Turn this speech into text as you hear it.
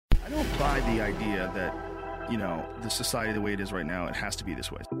don't buy the idea that, the society the way it is right now, it has to be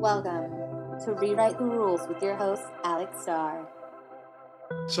this way. Welcome to Rewrite the Rules with your host, Alex Starr.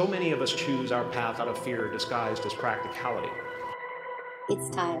 So many of us choose our path out of fear disguised as practicality.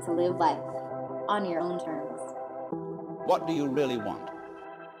 It's time to live life on your own terms. What do you really want?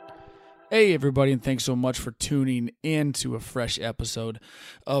 Hey everybody, and thanks so much for tuning in to a fresh episode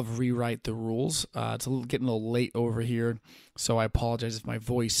of Rewrite the Rules. It's getting a little late over here, so I apologize if my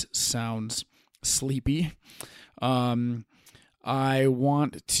voice sounds sleepy. I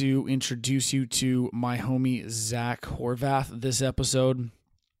want to introduce you to my homie Zach Horvath this episode,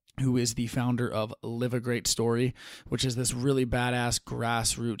 who is the founder of Live a Great Story, which is this really badass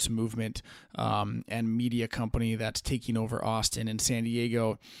grassroots movement and media company that's taking over Austin and San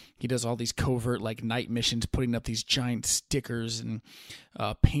Diego. He does all these covert night missions, putting up these giant stickers and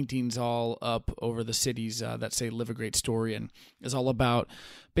paintings all up over the cities that say Live a Great Story, and is all about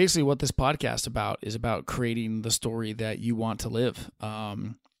basically what this podcast is about creating the story that you want to live,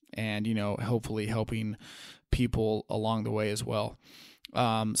 and hopefully helping people along the way as well.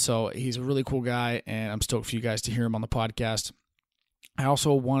 So he's a really cool guy, and I'm stoked for you guys to hear him on the podcast. I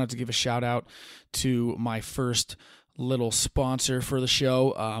also wanted to give a shout out to my first little sponsor for the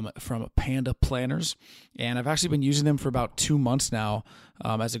show, from Panda Planners, and I've actually been using them for about 2 months now,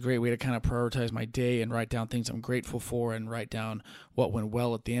 as a great way to kind of prioritize my day and write down things I'm grateful for and write down what went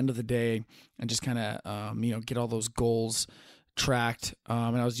well at the end of the day, and just kind of, get all those goals tracked.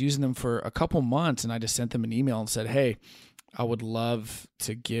 And I was using them for a couple months, and I just sent them an email and said, hey, I would love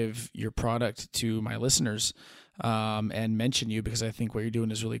to give your product to my listeners and mention you, because I think what you're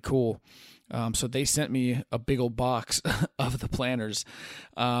doing is really cool. So they sent me a big old box of the planners.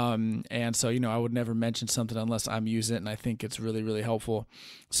 And so, I would never mention something unless I'm using it, and I think it's really, really helpful.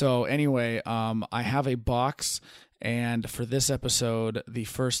 So anyway, I have a box, and for this episode, the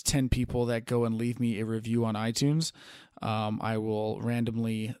first 10 people that go and leave me a review on iTunes, I will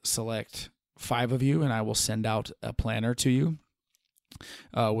randomly select 5 of you, and I will send out a planner to you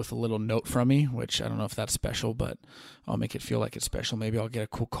with a little note from me, which I don't know if that's special, but I'll make it feel like it's special. Maybe I'll get a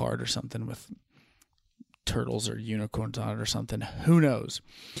cool card or something with turtles or unicorns on it or something. Who knows?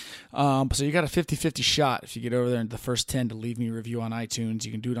 So you got a 50-50 shot if you get over there and the first 10 to leave me a review on iTunes.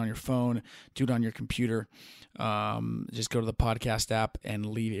 You can do it on your phone, do it on your computer. Just go to the podcast app and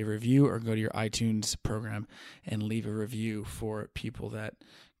leave a review, or go to your iTunes program and leave a review for people that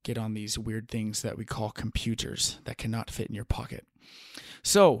get on these weird things that we call computers that cannot fit in your pocket.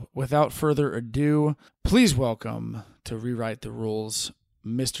 So, without further ado, please welcome to Rewrite the Rules,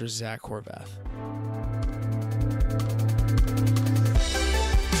 Mr. Zach Horvath.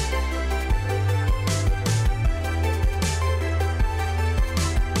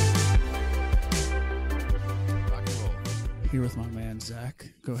 Here with my man,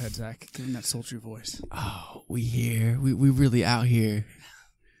 Zach. Go ahead, Zach. Give him that sultry voice. Oh, we here. We really out here.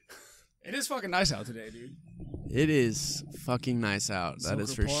 It is fucking nice out today, dude. It is fucking nice out. That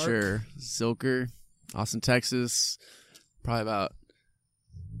is for sure. Zilker, Austin, Texas. Probably about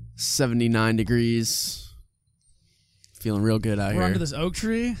 79 degrees. Feeling real good out here. We're under this oak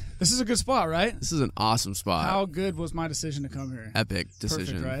tree. This is a good spot, right? This is an awesome spot. How good was my decision to come here? Epic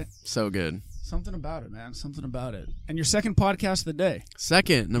decision. Perfect, right? So good. Something about it, man. Something about it. And your second podcast of the day.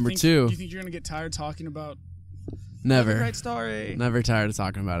 Second, number 2. Do you think you're going to get tired talking about Never. Great story? Never tired of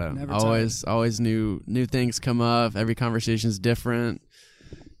talking about it. Never always new things come up. Every conversation is different.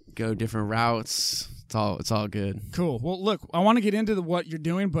 Go different routes. It's all good. Cool. Well, look, I want to get into what you're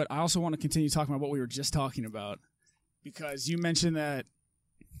doing, but I also want to continue talking about what we were just talking about, because you mentioned that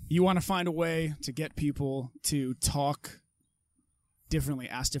you want to find a way to get people to talk differently,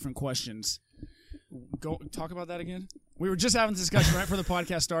 ask different questions. Go talk about that again. We were just having this discussion right before the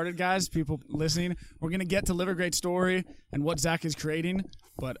podcast started, guys. People listening, we're gonna get to Live a Great Story and what Zach is creating,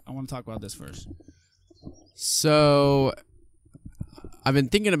 but I want to talk about this first. So, I've been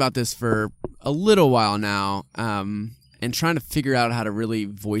thinking about this for a little while now, and trying to figure out how to really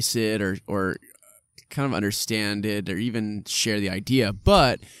voice it or kind of understand it, or even share the idea.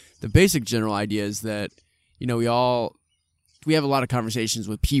 But the basic general idea is that we have a lot of conversations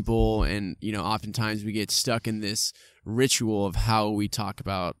with people, and, oftentimes we get stuck in this ritual of how we talk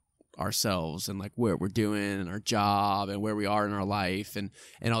about ourselves and what we're doing and our job and where we are in our life and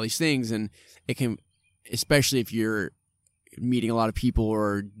all these things. And it can, especially if you're meeting a lot of people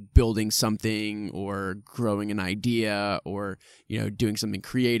or building something or growing an idea or, doing something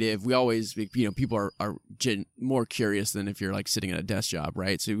creative, we always, people are more curious than if you're sitting at a desk job,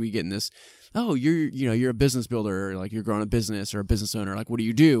 right? So we get in this, oh, you're a business builder, or you're growing a business or a business owner, what do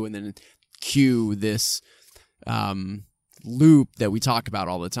you do? And then cue this loop that we talk about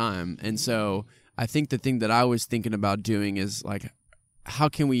all the time. And so I think the thing that I was thinking about doing is like, how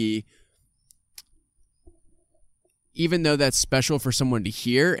can we, even though that's special for someone to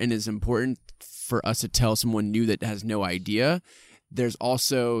hear and is important for us to tell someone new that has no idea, there's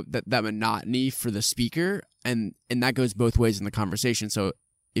also that monotony for the speaker, and that goes both ways in the conversation. So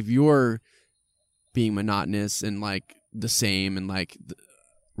if you're being monotonous and like the same and like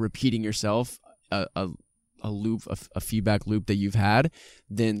repeating yourself, a loop, a feedback loop that you've had,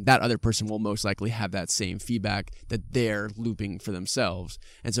 then that other person will most likely have that same feedback that they're looping for themselves.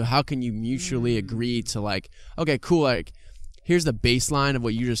 And so how can you mutually agree to like, okay, cool, like here's the baseline of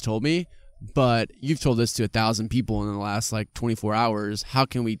what you just told me, but you've told this to 1,000 people in the last like 24 hours. How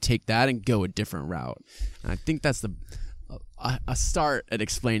can we take that and go a different route? And I think that's a start at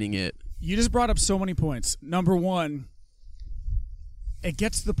explaining it. You just brought up so many points. Number one, it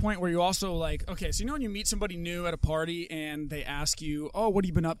gets to the point where you also like, okay, so you know when you meet somebody new at a party and they ask you, oh, what have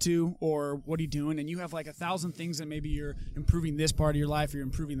you been up to? Or what are you doing? And you have like 1,000 things that maybe you're improving this part of your life, you're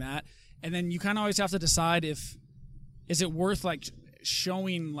improving that. And then you kind of always have to decide is it worth like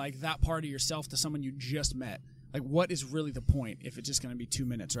showing like that part of yourself to someone you just met? Like what is really the point if it's just going to be 2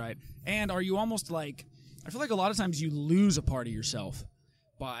 minutes, right? And are you almost like, I feel like a lot of times you lose a part of yourself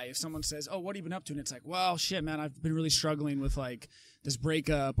by if someone says, oh, what have you been up to? And it's like, well, shit, man, I've been really struggling with like this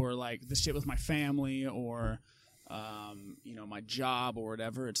breakup or like this shit with my family or, my job or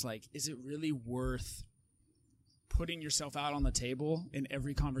whatever. It's like, is it really worth putting yourself out on the table in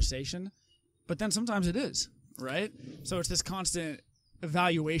every conversation? But then sometimes it is, right? So it's this constant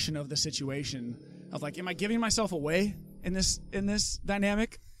evaluation of the situation of like, am I giving myself away in this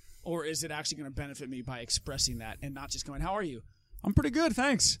dynamic? Or is it actually going to benefit me by expressing that and not just going, how are you? I'm pretty good,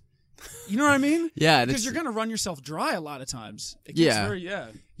 thanks. You know what I mean? Yeah. Because you're going to run yourself dry a lot of times. Yeah.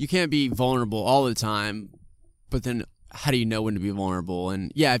 You can't be vulnerable all the time, but then how do you know when to be vulnerable?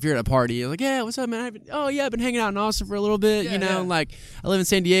 And yeah, if you're at a party, you're like, yeah, what's up, man? I've been hanging out in Austin for a little bit, like I live in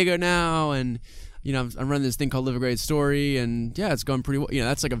San Diego now, and I'm running this thing called Live a Great Story, and yeah, it's going pretty well.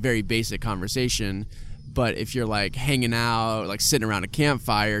 That's like a very basic conversation. But if you're like hanging out, like sitting around a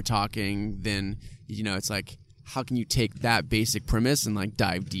campfire talking, then it's like, how can you take that basic premise and like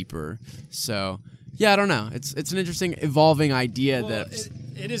dive deeper? So yeah, I don't know. It's an interesting evolving idea.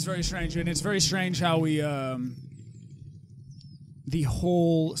 It is very strange, and it's very strange how we the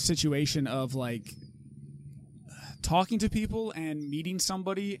whole situation of like talking to people and meeting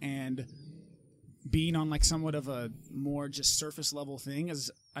somebody and being on like somewhat of a more just surface level thing is,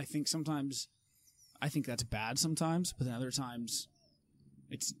 I think that's bad sometimes, but then other times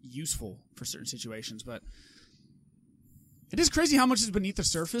it's useful for certain situations. But it is crazy how much is beneath the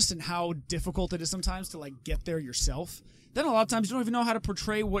surface and how difficult it is sometimes to like get there yourself. Then a lot of times you don't even know how to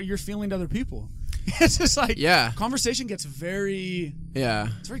portray what you're feeling to other people. It's just like, conversation gets it's very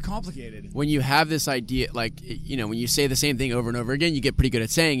complicated. When you have this idea, like, when you say the same thing over and over again, you get pretty good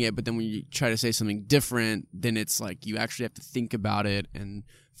at saying it, but then when you try to say something different, then it's like you actually have to think about it and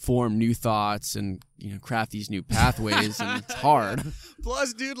form new thoughts and, craft these new pathways, and it's hard.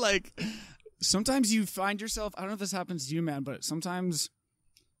 Plus, dude, like, sometimes you find yourself, I don't know if this happens to you, man, but sometimes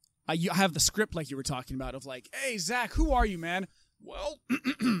I have the script like you were talking about of like, hey, Zach, who are you, man? Well,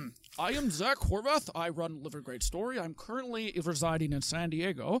 I am Zach Horvath. I run Live a Great Story. I'm currently residing in San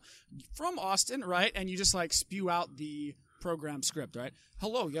Diego from Austin, right? And you just like spew out the program script, right?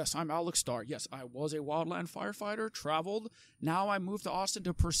 Hello, yes, I'm Alex Starr. Yes, I was a wildland firefighter, traveled. Now I moved to Austin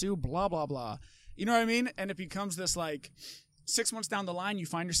to pursue blah, blah, blah. You know what I mean? And it becomes this like 6 months down the line, you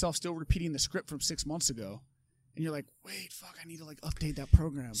find yourself still repeating the script from 6 months ago. And you're like, wait, fuck, I need to like update that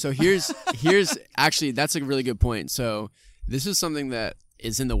program. So here's actually, that's a really good point. So this is something that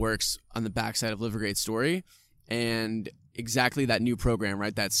is in the works on the backside of Live a Great Story, and exactly that new program,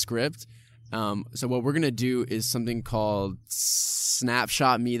 right? That script. So what we're going to do is something called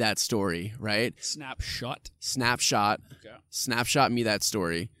Snapshot Me That Story, right? Snapshot. Okay. Snapshot Me That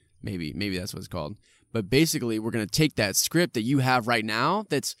Story. Maybe that's what it's called. But basically, we're going to take that script that you have right now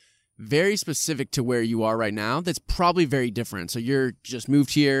that's very specific to where you are right now, that's probably very different. So you're just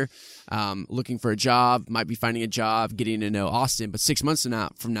moved here, looking for a job, might be finding a job, getting to know Austin, but 6 months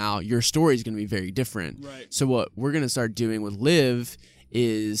from now, your story is going to be very different. Right. So what we're going to start doing with Liv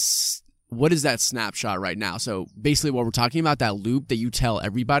is, what is that snapshot right now? So basically what we're talking about, that loop that you tell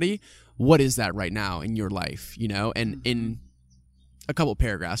everybody, what is that right now in your life, and in a couple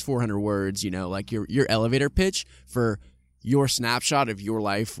paragraphs, 400 words, like your elevator pitch for your snapshot of your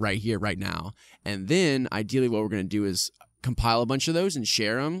life right here, right now. And then ideally what we're going to do is compile a bunch of those and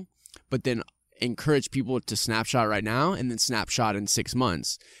share them. But then encourage people to snapshot right now and then snapshot in 6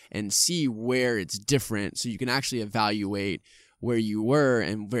 months and see where it's different, so you can actually evaluate where you were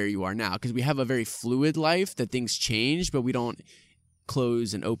and where you are now. Because we have a very fluid life that things change, but we don't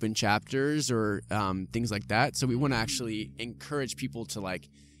close and open chapters or things like that. So we want to actually encourage people to, like,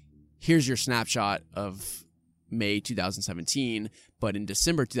 here's your snapshot of May 2017, but in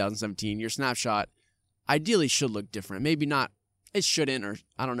December 2017, your snapshot ideally should look different. Maybe not, it shouldn't, or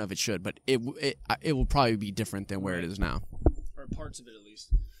I don't know if it should, but it will probably be different than where it is now. Or parts of it at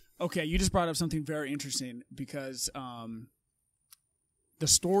least. Okay, you just brought up something very interesting, because the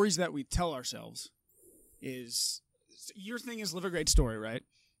stories that we tell ourselves is, your thing is live a great story, right?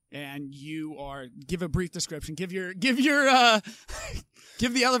 And you are, give a brief description, give the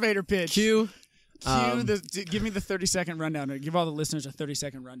elevator pitch. Cue. Give me the 30-second rundown. Give all the listeners a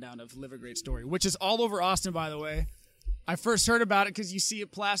 30-second rundown of Live a Great Story, which is all over Austin, by the way. I first heard about it because you see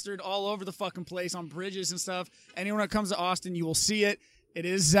it plastered all over the fucking place on bridges and stuff. Anyone that comes to Austin, you will see it. It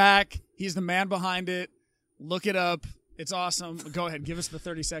is Zach. He's the man behind it. Look it up. It's awesome. Go ahead. Give us the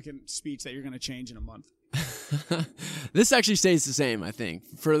 30-second speech that you're going to change in a month. This actually stays the same, I think,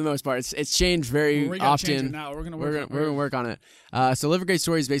 for the most part. It's changed very often. Change it now. We're gonna work on it. So Live a Great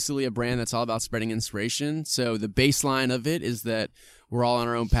Story is basically a brand that's all about spreading inspiration. So the baseline of it is that we're all on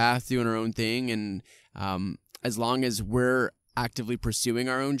our own path, doing our own thing, and as long as we're actively pursuing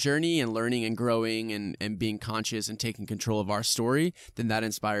our own journey and learning and growing and being conscious and taking control of our story, then that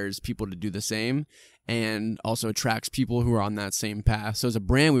inspires people to do the same and also attracts people who are on that same path. So as a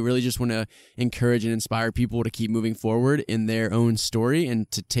brand, we really just want to encourage and inspire people to keep moving forward in their own story and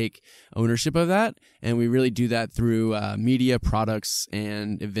to take ownership of that. And we really do that through media, products,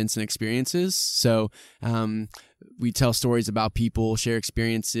 and events and experiences. So we tell stories about people, share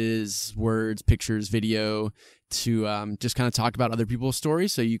experiences, words, pictures, video, to just kind of talk about other people's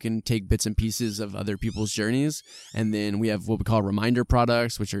stories, so you can take bits and pieces of other people's journeys. And then we have what we call reminder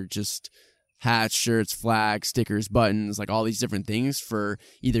products, which are just hats, shirts, flags, stickers, buttons, like all these different things for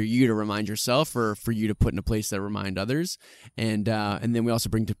either you to remind yourself or for you to put in a place that remind others. And then we also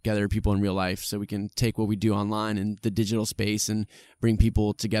bring together people in real life, so we can take what we do online in the digital space and bring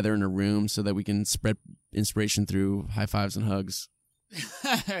people together in a room so that we can spread inspiration through high fives and hugs.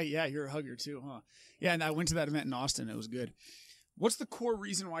 Yeah, you're a hugger too, huh? Yeah, and I went to that event in Austin. It was good. What's the core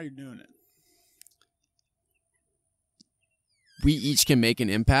reason why you're doing it? We each can make an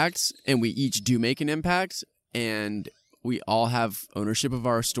impact, and we each do make an impact, and we all have ownership of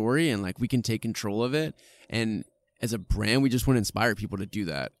our story, and like we can take control of it. And as a brand, we just want to inspire people to do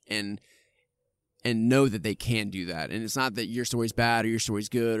that and know that they can do that. And it's not that your story's bad or your story's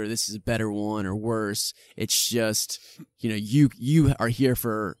good or this is a better one or worse. It's just, you are here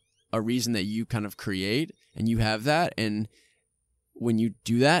for a reason that you kind of create, and you have that. And when you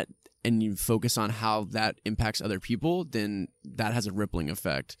do that and you focus on how that impacts other people, then that has a rippling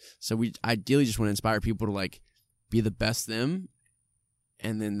effect. So we ideally just want to inspire people to like be the best them,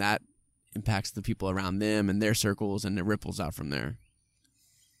 and then that impacts the people around them and their circles, and it ripples out from there.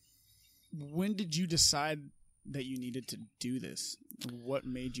 When did you decide that you needed to do this? What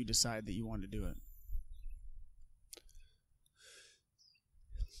made you decide that you wanted to do it?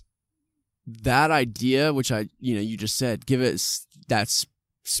 That idea, which you just said, give it that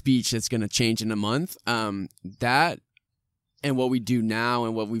speech that's going to change in a month. That and what we do now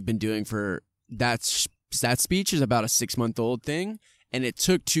and what we've been doing for that speech is about a 6-month-old thing. And it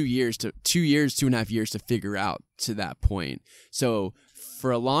took 2.5 years to figure out to that point. So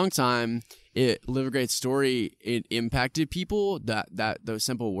for a long time, Live a Great Story, it impacted people, those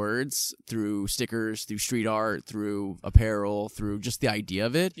simple words, through stickers, through street art, through apparel, through just the idea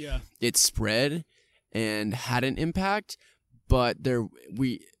of it. Yeah. It spread and had an impact, but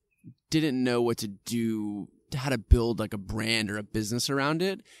we didn't know what to do, how to build like a brand or a business around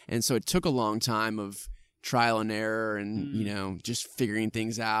it. And so it took a long time of trial and error and, just figuring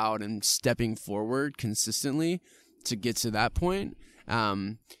things out and stepping forward consistently to get to that point.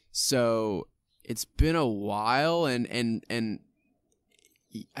 So it's been a while, and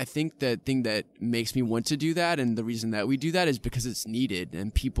I think the thing that makes me want to do that, and the reason that we do that, is because it's needed,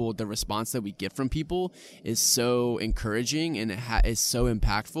 and the response that we get from people is so encouraging, and it is so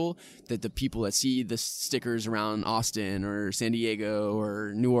impactful that the people that see the stickers around Austin or San Diego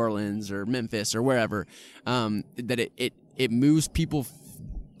or New Orleans or Memphis or wherever, that it moves people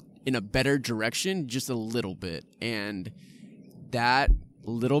in a better direction just a little bit, and that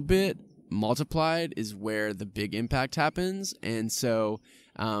little bit multiplied is where the big impact happens. And so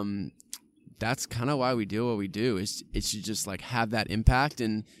that's kind of why we do what we do, is it should just like have that impact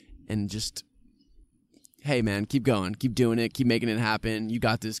and just hey man, keep going, keep doing it, keep making it happen. You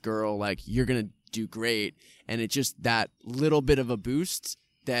got this, girl. Like, you're going to do great. And it's just that little bit of a boost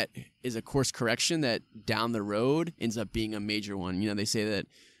that is a course correction that down the road ends up being a major one. You know, they say that,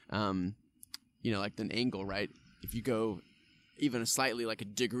 like an angle, right? If you go even slightly like a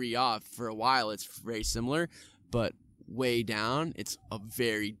degree off for a while, it's very similar, but way down, it's a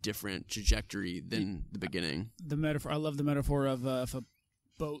very different trajectory than the beginning. The metaphor, I love the metaphor of if a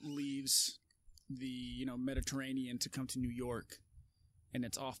boat leaves the Mediterranean to come to New York, and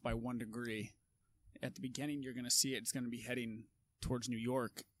it's off by 1 degree. At the beginning, you're going to see it's going to be heading towards New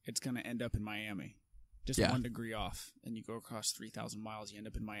York. It's going to end up in Miami, just 1 degree off, and you go across 3,000 miles. You end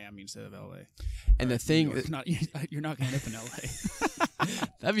up in Miami instead of LA. And the thing, you're not going to end up in LA.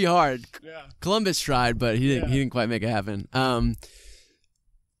 That'd be hard. Yeah. Columbus tried, but he didn't quite make it happen.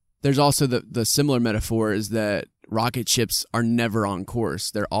 There's also the similar metaphor is that rocket ships are never on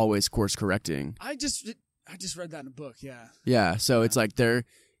course. They're always course correcting. I just read that in a book. Yeah. Yeah. So it's like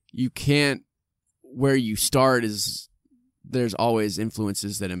you can't, where you start there's always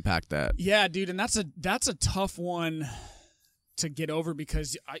influences that impact that. Yeah, dude. And that's a tough one to get over,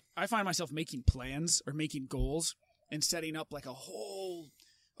 because I find myself making plans or making goals and setting up like a whole,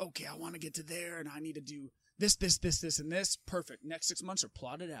 okay, I want to get to there and I need to do this, and this. Perfect. Next 6 months are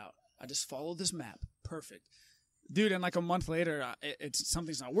plotted out. I just follow this map. Perfect. Dude, and like a month later,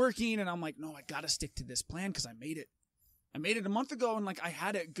 something's not working, and I'm like, no, I got to stick to this plan because I made it. I made it a month ago, and like I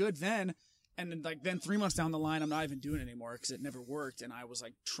had it good then, and then 3 months down the line, I'm not even doing it anymore because it never worked, and I was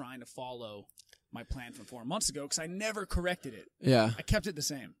like trying to follow my plan from 4 months ago because I never corrected it. Yeah. I kept it the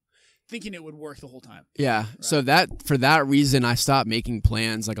same, thinking it would work the whole time. Yeah. Right. So for that reason, I stopped making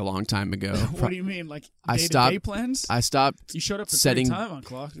plans like a long time ago. What do you mean? Like day-to-day plans? I stopped. You showed up for setting time on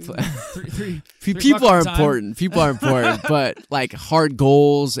clock. People are important. People are important, but like hard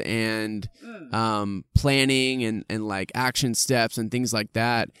goals and planning and like action steps and things like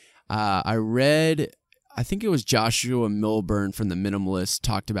that. I read, I think it was Joshua Milburn from The Minimalist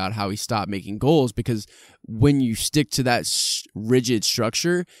talked about how he stopped making goals because when you stick to that rigid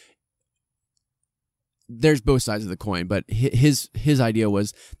structure, there's both sides of the coin, but his idea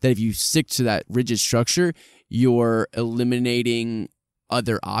was that if you stick to that rigid structure, you're eliminating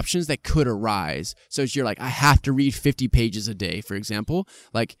other options that could arise. So you're like, I have to read 50 pages a day, for example.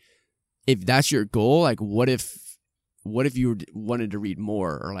 Like, if that's your goal, like, what if you wanted to read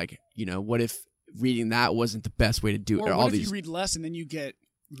more, or like, what if reading that wasn't the best way to do it? Or what if you read less and then you get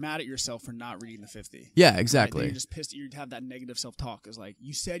mad at yourself for not reading the 50? Yeah, exactly. Right? You're just pissed. You'd have that negative self-talk. It's like,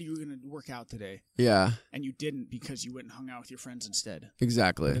 you said you were going to work out today. Yeah. And you didn't because you went and hung out with your friends instead.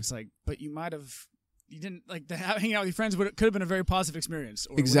 Exactly. But it's like, but you might have, you didn't, like, hanging out with your friends could have been a very positive experience.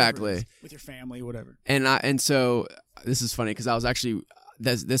 Or exactly. With your family, whatever. And so this is funny because I was actually,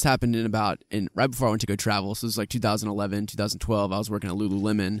 this happened right before I went to go travel. So this was like 2011, 2012. I was working at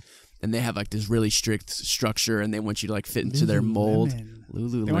Lululemon, and they have like this really strict structure, and they want you to like fit into their mold.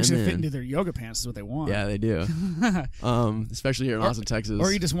 Lululemon. They want you to fit into their yoga pants is what they want. Yeah, they do. Especially here in Austin, Texas.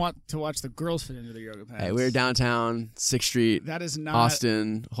 Or you just want to watch the girls fit into their yoga pants. Hey, we were downtown, 6th Street. That is not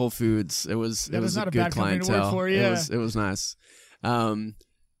Austin, Whole Foods. It was not a good bad clientele. To work for, yeah. It was nice.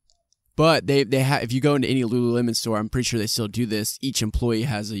 But they have, if you go into any Lululemon store, I'm pretty sure they still do this. Each employee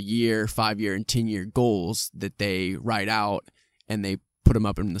has a year, 5-year, and 10-year goals that they write out, and they put them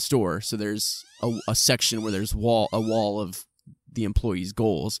up in the store. So there's a section where there's a wall of the employees'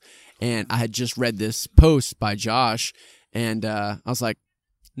 goals. And I had just read this post by Josh, and I was like,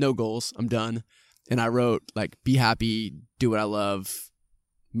 no goals, I'm done. And I wrote like, be happy, do what I love,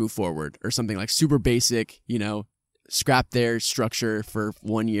 move forward, or something like super basic, scrap their structure for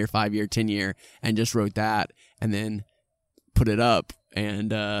 1 year, 5-year, 10-year, and just wrote that and then put it up.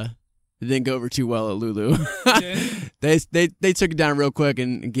 And it didn't go over too well at Lulu. They took it down real quick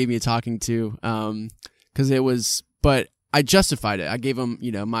and gave me a talking to, but I justified it. I gave them,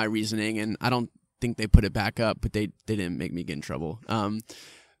 my reasoning, and I don't think they put it back up, but they didn't make me get in trouble.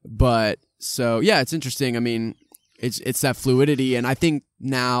 But so yeah, it's interesting. I mean, it's that fluidity, and I think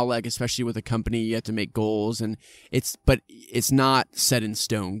now, like especially with a company, you have to make goals, but it's not set in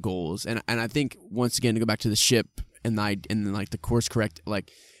stone goals. And I think once again, to go back to the ship and like the course correct,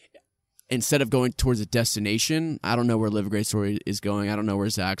 like instead of going towards a destination, I don't know where Live a Great Story is going. I don't know where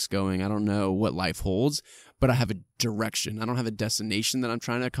Zach's going. I don't know what life holds, but I have a direction. I don't have a destination that I'm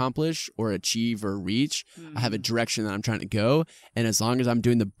trying to accomplish or achieve or reach. I have a direction that I'm trying to go, and as long as I'm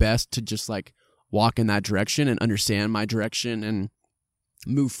doing the best to just like walk in that direction and understand my direction and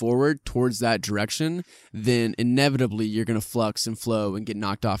move forward towards that direction, then inevitably you're going to flux and flow and get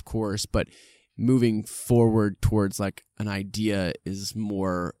knocked off course. But moving forward towards like an idea is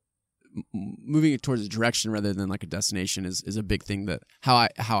more moving it towards a direction rather than like a destination is a big thing that how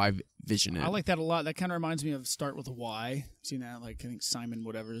I vision it. I like that a lot. That kind of reminds me of Start With Why. Seen that? Like, I think Simon,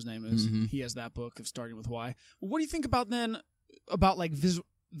 whatever his name is, Mm-hmm. he has that book of Starting With Why. Well, what do you think about like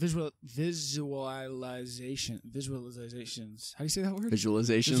visualizations? How do you say that word?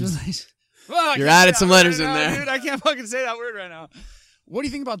 Visualizations. Well, You're adding some letters in there. dude. I can't fucking say that word right now. What do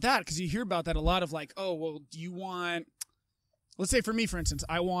you think about that? Because you hear about that a lot of like, oh, well, do you want, let's say for me, for instance,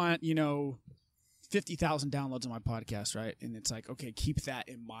 I want, 50,000 downloads on my podcast, right? And it's like, okay, keep that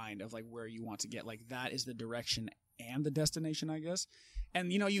in mind of like where you want to get. Like that is the direction and the destination, I guess.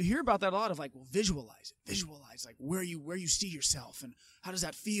 And, you hear about that a lot of like, well, visualize like where you see yourself and how does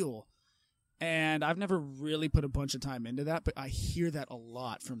that feel? And I've never really put a bunch of time into that, but I hear that a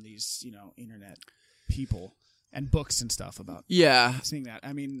lot from these, internet people and books and stuff about seeing that.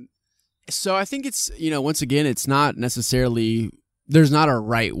 I mean, so I think it's, once again, it's not necessarily, there's not a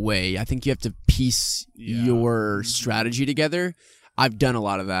right way. I think you have to piece your strategy together. I've done a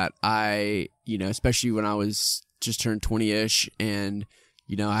lot of that. I, especially when I was just turned 20-ish and,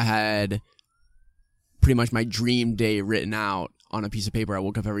 I had pretty much my dream day written out on a piece of paper. I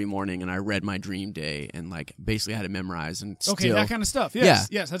woke up every morning and I read my dream day and like basically had it memorized and okay, that kind of stuff. Yes.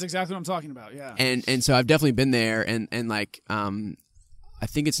 Yes, that's exactly what I'm talking about. Yeah. And so I've definitely been there and like I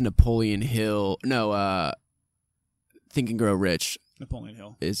think it's Napoleon Hill. No, Think and Grow Rich. Napoleon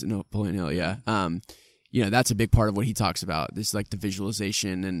Hill. Is Napoleon Hill, yeah. That's a big part of what he talks about. This like the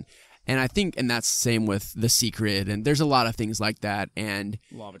visualization and I think that's the same with The Secret and there's a lot of things like that and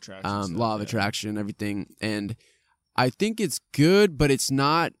Law of Attraction. Law of Attraction, everything. And I think it's good, but it's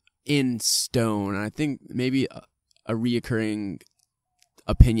not in stone. And I think maybe a reoccurring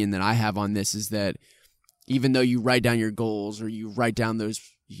opinion that I have on this is that even though you write down your goals or you write down those,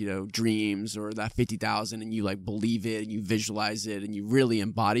 dreams or that 50,000 and you like believe it and you visualize it and you really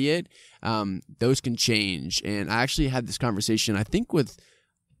embody it, those can change. And I actually had this conversation, I think with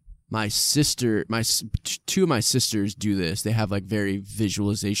my sister, two of my sisters do this. They have like very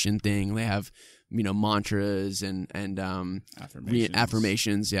visualization thing. They have, mantras and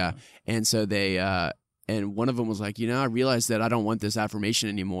affirmations. Yeah. And so they, and one of them was like, I realized that I don't want this affirmation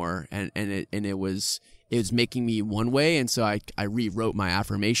anymore. And it was making me one way. And so I rewrote my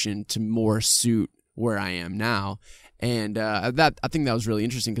affirmation to more suit where I am now. And, I think that was really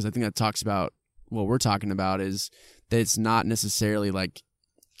interesting because I think that talks about what we're talking about is that it's not necessarily like,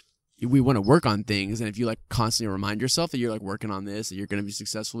 we want to work on things. And if you like constantly remind yourself that you're like working on this, that you're going to be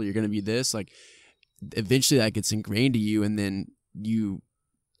successful, you're going to be this, like eventually that gets ingrained to you. And then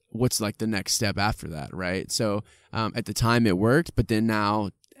what's like the next step after that. Right. So, at the time it worked, but then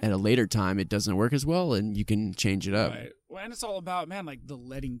now at a later time, it doesn't work as well and you can change it up. Right. Well, and it's all about, man, like the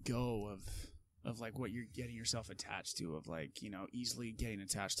letting go of like what you're getting yourself attached to, of like, easily getting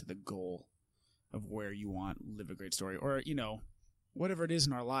attached to the goal of where you want Live a Great Story or, whatever it is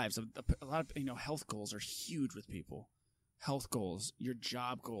in our lives. A lot of, health goals are huge with people. Health goals, your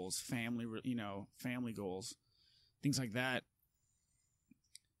job goals, family goals, things like that.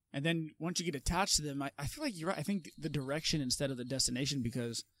 And then once you get attached to them, I feel like you're right. I think the direction instead of the destination,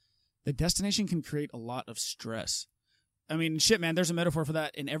 because the destination can create a lot of stress. I mean, shit, man, there's a metaphor for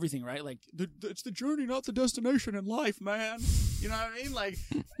that in everything, right? Like, it's the journey, not the destination in life, man. You know what I mean? Like,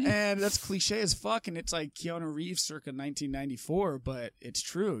 and that's cliche as fuck, and it's like Keanu Reeves circa 1994, but it's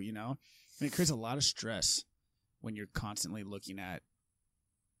true, And it creates a lot of stress when you're constantly looking at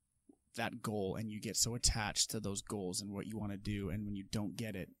that goal, and you get so attached to those goals and what you want to do, and when you don't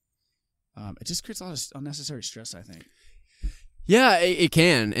get it, it just creates a lot of unnecessary stress, I think. Yeah, it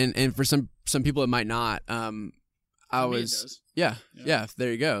can, and for some people it might not. Yeah,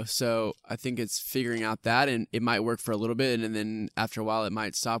 there you go. So I think it's figuring out that, and it might work for a little bit, and then after a while it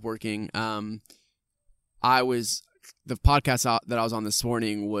might stop working. The podcast that I was on this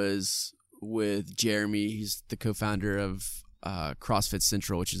morning was with Jeremy. He's the co-founder of CrossFit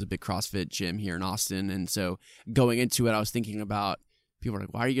Central, which is a big CrossFit gym here in Austin. And so going into it, I was thinking about, people are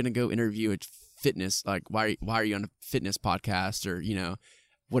like, why are you going to go interview a fitness? Like, why are you on a fitness podcast? Or,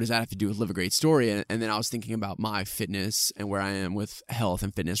 what does that have to do with Live a Great Story? And then I was thinking about my fitness and where I am with health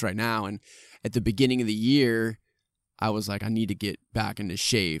and fitness right now. And at the beginning of the year, I was like, I need to get back into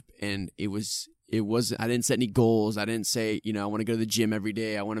shape. And it was, I didn't set any goals. I didn't say, I want to go to the gym every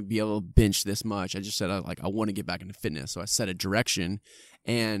day. I want to be able to bench this much. I just said, I want to get back into fitness. So I set a direction,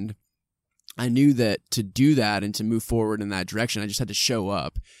 and I knew that to do that and to move forward in that direction, I just had to show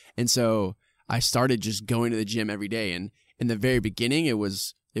up. And so I started just going to the gym every day. And in the very beginning, it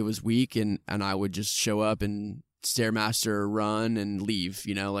was weak, and I would just show up and Stairmaster, run and leave,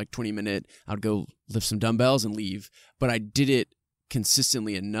 like 20-minute, I'd go lift some dumbbells and leave. But I did it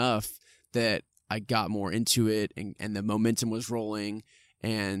consistently enough that I got more into it and the momentum was rolling,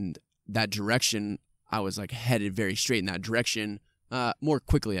 and that direction, I was like headed very straight in that direction, more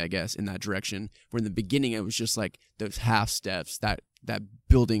quickly, I guess, in that direction. Where in the beginning, it was just like those half steps, that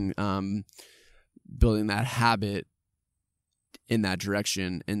building that habit in that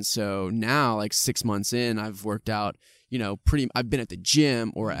direction. And so now, like 6 months in, I've worked out, I've been at the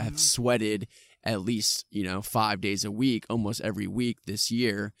gym, or I have sweated at least, 5 days a week, almost every week this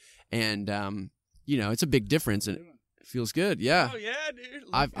year. And, it's a big difference, and it feels good. Yeah. Oh yeah, dude.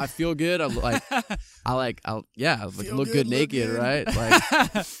 I feel good. I look good naked, looking. right? Like,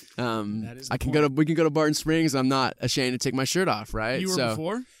 That is the we can point. go to Barton Springs. I'm not ashamed to take my shirt off, right? You were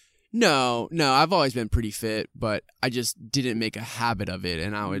before? No, I've always been pretty fit, but I just didn't make a habit of it.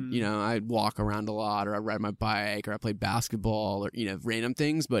 And I would, I'd walk around a lot, or I'd ride my bike, or I play basketball, or, random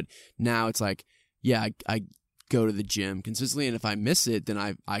things. But now it's like, yeah, I go to the gym consistently, and if I miss it, then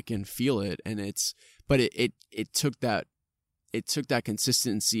I can feel it. And it took that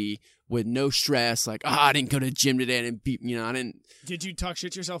consistency with no stress, like, I didn't go to the gym today, and I didn't. Did you talk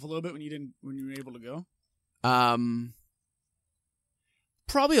shit to yourself a little bit when you were able to go?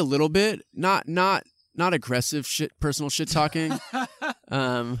 Probably a little bit, not aggressive shit, personal shit talking.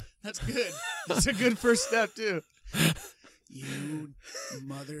 That's good. That's a good first step too. You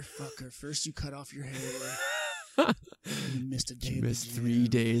motherfucker! First you cut off your hair. You missed a day. You missed 3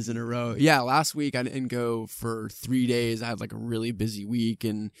 days in a row. Yeah, last week I didn't go for 3 days. I had like a really busy week,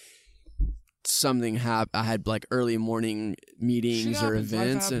 and something happened. I had like early morning meetings or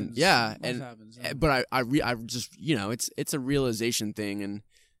events, and yeah, but I just, it's a realization thing, and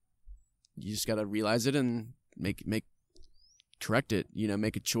you just got to realize it and correct it,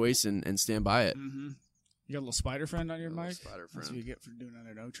 make a choice and stand by it. Mm-hmm. You got a little spider friend on your mic? Spider friend. That's what you get for doing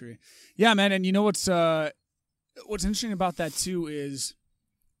under an oak tree. Yeah, man, and you know what's interesting about that too is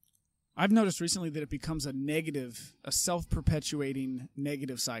I've noticed recently that it becomes a self-perpetuating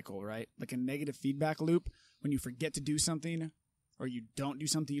negative cycle, right? Like a negative feedback loop when you forget to do something or you don't do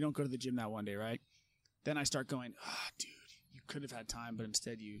something, you don't go to the gym that one day, right? Then I start going, dude, you could have had time, but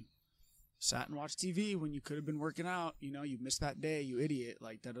instead you sat and watched TV when you could have been working out. You missed that day, you idiot,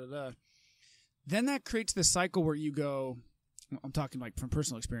 like da-da-da. Then that creates this cycle where you go, I'm talking like from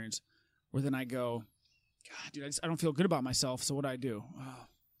personal experience, where then I go, God, dude, I don't feel good about myself, so what do? Oh,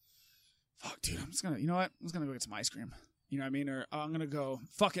 fuck, dude, I'm just going to, I'm just going to go get some ice cream. You know what I mean? Or I'm going to go,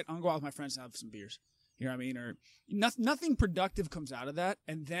 fuck it, I'm going to go out with my friends and have some beers. You know what I mean? Or nothing productive comes out of that,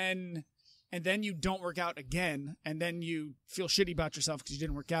 and then you don't work out again, and then you feel shitty about yourself because you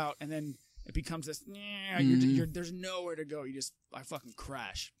didn't work out, and then it becomes this, there's nowhere to go. I fucking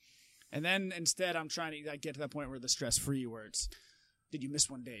crash. And then instead I'm trying to get to that point where the stress-free, where it's, did you miss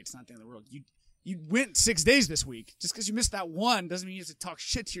one day? It's not the end of the world. You went 6 days this week. Just because you missed that one doesn't mean you have to talk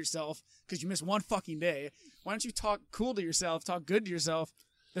shit to yourself because you missed one fucking day. Why don't you talk cool to yourself, talk good to yourself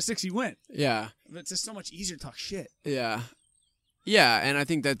the 6 you went? Yeah. It's just so much easier to talk shit. Yeah. Yeah, and I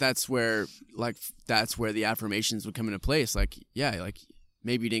think that's where the affirmations would come into place. Like, yeah, like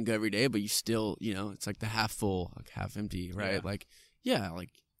maybe you didn't go every day, but you still, it's like the half full, like half empty, right? Yeah. Like, yeah, like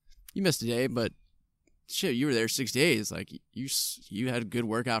you missed a day, but shit, you were there 6 days. Like you had a good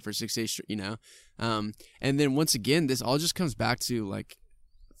workout for 6 days, and then once again, this all just comes back to like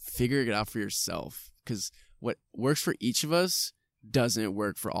figuring it out for yourself, because what works for each of us doesn't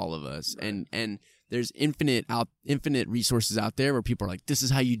work for all of us. Right. And there's infinite resources out there where people are like, this is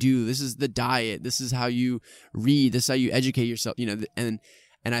how you do, this is the diet, this is how you read, this is how you educate yourself, and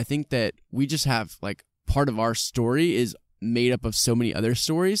I think that we just have like part of our story is made up of so many other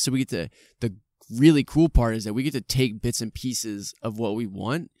stories. So we get to, the really cool part is that we get to take bits and pieces of what we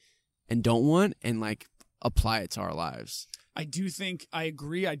want and don't want and like apply it to our lives. I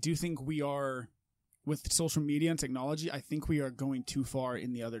agree. I do think we are, with social media and technology, I think we are going too far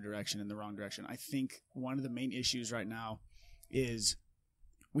in the other direction, in the wrong direction. I think one of the main issues right now is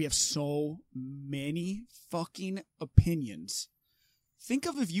we have so many fucking opinions. Think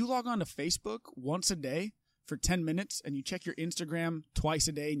of if you log on to Facebook once a day for 10 minutes and you check your Instagram twice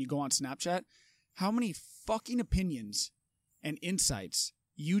a day and you go on Snapchat, how many fucking opinions and insights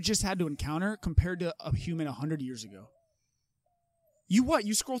you just had to encounter compared to a human 100 years ago.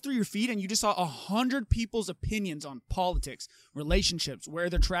 You scroll through your feed and you just saw 100 people's opinions on politics, relationships, where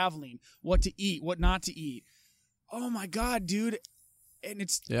they're traveling, what to eat, what not to eat. Oh my God, dude. And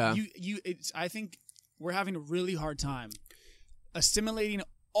it's, I think we're having a really hard time assimilating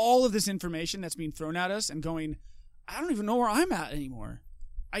all of this information that's being thrown at us and going, I don't even know where I'm at anymore.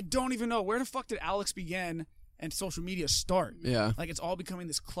 I don't even know. Where the fuck did Alex begin and social media start? Yeah. Like, it's all becoming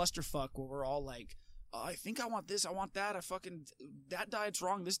this clusterfuck where we're all like, I think I want this, I want that, that diet's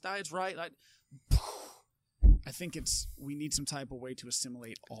wrong, this diet's right. I think we need some type of way to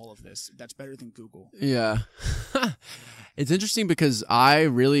assimilate all of this. That's better than Google. Yeah. It's interesting because I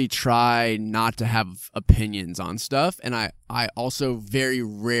really try not to have opinions on stuff, and I also very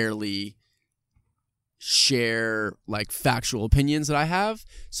rarely share like factual opinions that I have.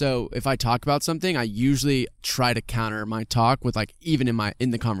 So if I talk about something, I usually try to counter my talk with like even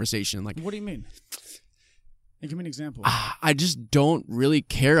in the conversation. Like, what do you mean? Give me an example. I just don't really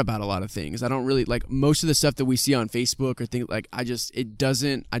care about a lot of things. I don't really like most of the stuff that we see on Facebook or things like I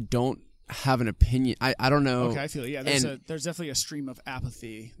don't have an opinion. I don't know. Okay, I feel it. Yeah, there's definitely a stream of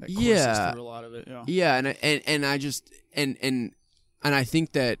apathy that courses through a lot of it. Yeah. Yeah, and I just and I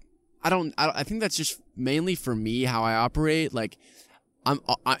think that I think that's just mainly for me how I operate. Like I'm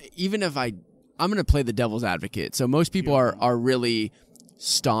going to play the devil's advocate. So most people are really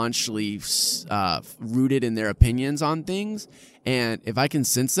staunchly rooted in their opinions on things, and if I can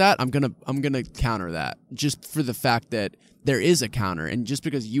sense that, I'm gonna counter that just for the fact that there is a counter, and just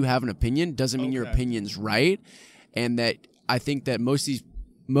because you have an opinion doesn't mean your opinion's right, and that I think that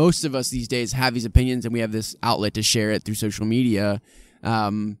most of us these days have these opinions, and we have this outlet to share it through social media,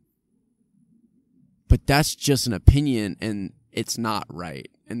 but that's just an opinion, and it's not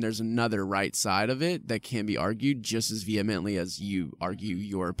right. And there's another right side of it that can be argued just as vehemently as you argue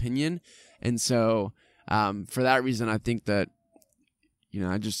your opinion. And so, for that reason, I think that,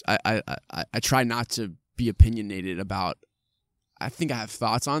 I try not to be opinionated about, I think I have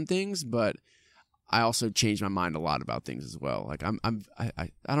thoughts on things, but I also change my mind a lot about things as well. Like I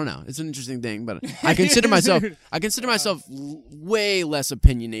don't know. It's an interesting thing, but I consider myself way less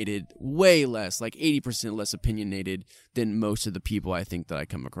opinionated, way less, like 80% less opinionated than most of the people I think that I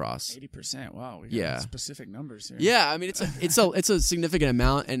come across. 80%. Wow. We got specific numbers here. Yeah. I mean, it's a significant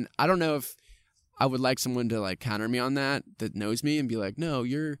amount, and I don't know if I would like someone to like counter me on that knows me and be like, no,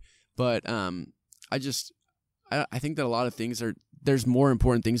 but I think that a lot of things there's more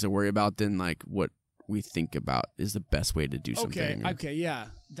important things to worry about than like what we think about is the best way to do something. Okay, yeah.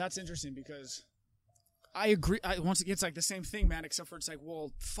 That's interesting because I agree. Once again, it's like the same thing, man, except for it's like,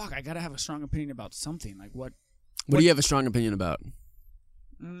 well, fuck, I got to have a strong opinion about something. Like what do you have a strong opinion about?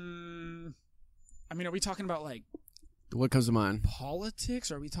 I mean, are we talking about like what comes to mind?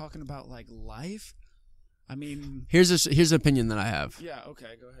 Politics? Or are we talking about like life? I mean, here's an opinion that I have. Yeah,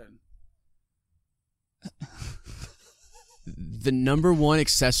 okay, go ahead. The number one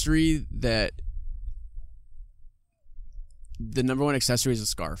accessory is a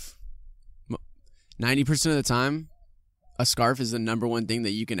scarf. 90% of the time, a scarf is the number one thing that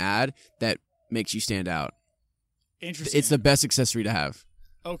you can add that makes you stand out. Interesting. It's the best accessory to have.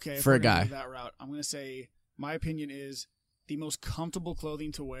 Okay. For a guy. That route, I'm going to say my opinion is the most comfortable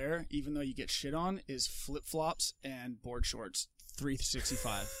clothing to wear, even though you get shit on, is flip-flops and board shorts.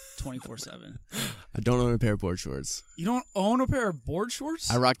 365, 24/7. I don't own a pair of board shorts. You don't own a pair of board shorts?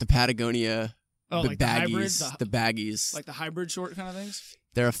 I rock the Patagonia, the like baggies, the baggies, like the hybrid short kind of things.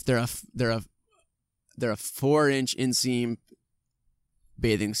 They're a 4-inch inseam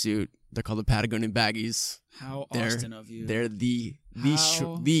bathing suit. They're called the Patagonia baggies. How Austin of you? They're the.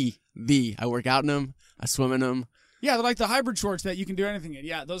 I work out in them. I swim in them. Yeah, they're like the hybrid shorts that you can do anything in.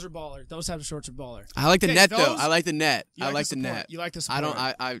 Yeah, those are baller. Those types of shorts are baller. I like the net though. I like the net. I like the net. You like the support.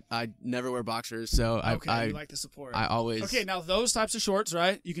 I never wear boxers, so you like the support. I always. Okay, now those types of shorts,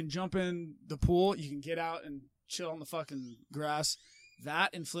 right? You can jump in the pool. You can get out and chill on the fucking grass.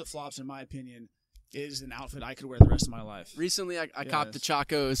 That and flip flops, in my opinion, is an outfit I could wear the rest of my life. Recently, I copped the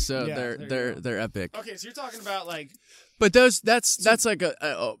Chacos, so they're epic. Okay, so you're talking about like. But that's like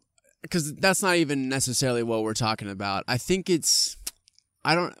a because that's not even necessarily what we're talking about. I think it's.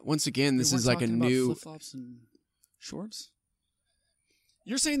 Once again, this is like a new flip flops and shorts.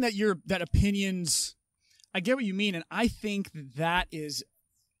 You're saying that opinions. I get what you mean, and I think that is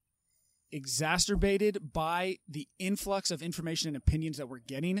exacerbated by the influx of information and opinions that we're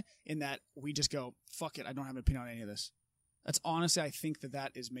getting. In that we just go, fuck it, I don't have an opinion on any of this. That's honestly, I think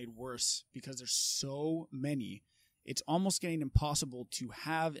that is made worse because there's so many. It's almost getting impossible to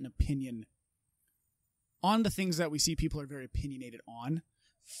have an opinion on the things that we see people are very opinionated on.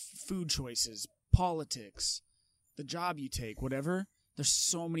 Food choices, politics, the job you take, whatever. There's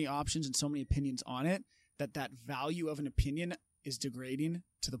so many options and so many opinions on it that value of an opinion is degrading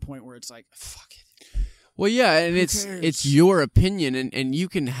to the point where it's like, fuck it. Well, yeah, and it's your opinion, and you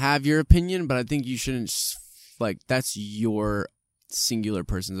can have your opinion, but I think you shouldn't, like, that's your singular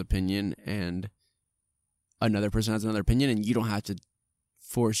person's opinion, and another person has another opinion, and you don't have to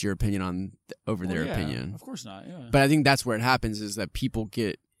force your opinion on over their opinion. Of course not. Yeah. But I think that's where it happens is that people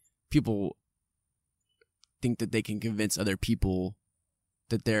think that they can convince other people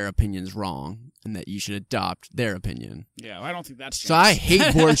that their opinion's wrong and that you should adopt their opinion. Yeah, I don't think that's changed. So I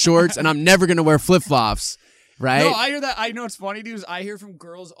hate board shorts, and I'm never going to wear flip-flops, right? No, I hear that. I know it's funny, dude. I hear from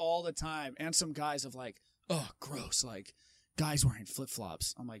girls all the time and some guys of like, oh, gross, like guys wearing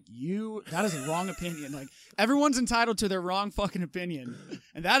flip-flops. I'm like, that is a wrong opinion. Like, everyone's entitled to their wrong fucking opinion,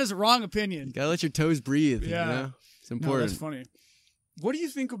 and that is a wrong opinion. You gotta let your toes breathe. Yeah. You know? It's No, important. that's funny. What do you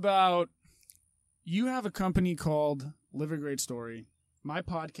think about, you have a company called Live a Great Story. My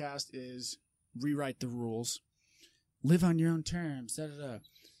podcast is Rewrite the Rules. Live on your own terms. Da, da, da.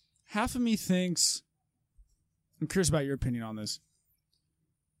 Half of me thinks, I'm curious about your opinion on this.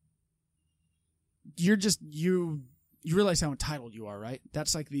 You're just, you realize how entitled you are, right?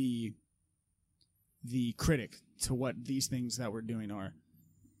 That's like the critic to what these things that we're doing are.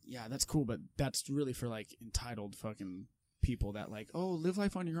 Yeah, that's cool, but that's really for like entitled fucking people that like, oh, live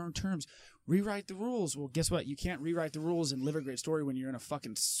life on your own terms. Rewrite the rules. Well, guess what? You can't rewrite the rules and live a great story when you're in a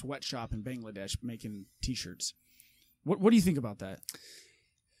fucking sweatshop in Bangladesh making t-shirts. What do you think about that?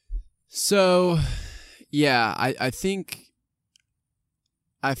 So, yeah, I think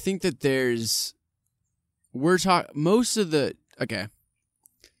that there's, most of the, okay.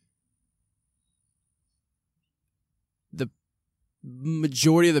 The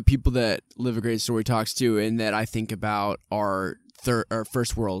majority of the people that Live a Great Story talks to and that I think about are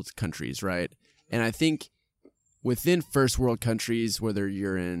first world countries, right? And I think within first world countries, whether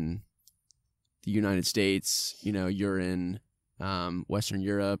you're in the United States, you're in Western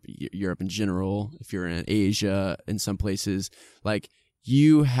Europe, Europe in general, if you're in Asia, in some places, like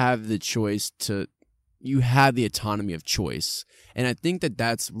you have the choice you have the autonomy of choice. And I think that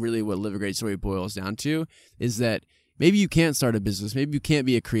that's really what Live a Great Story boils down to, is that maybe you can't start a business, maybe you can't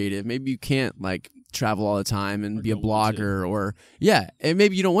be a creative, maybe you can't like travel all the time and be a blogger and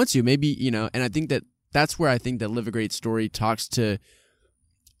maybe you don't want to, maybe, and I think that's where I think that Live a Great Story talks to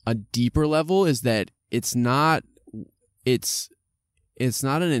a deeper level, is that it's not an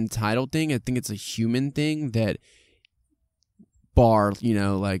entitled thing. I think it's a human thing that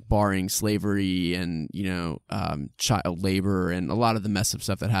barring slavery and, child labor and a lot of the messed up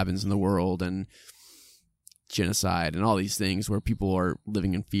stuff that happens in the world and genocide and all these things where people are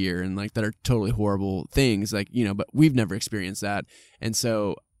living in fear and like that are totally horrible things, like, but we've never experienced that. And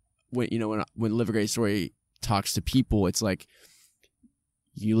so when Live a Great Story talks to people, it's like,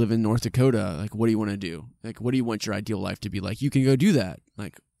 you live in North Dakota, like, what do you want to do? Like, what do you want your ideal life to be like? You can go do that.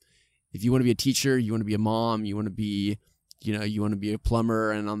 Like, if you want to be a teacher, you want to be a mom, you want to be, you want to be a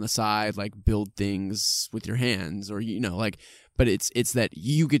plumber and on the side, like, build things with your hands or, but it's that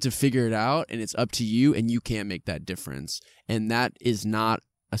you get to figure it out and it's up to you and you can't make that difference. And that is not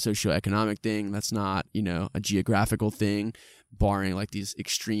a socioeconomic thing. That's not, a geographical thing, barring like these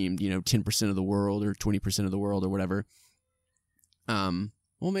extreme, 10% of the world or 20% of the world or whatever.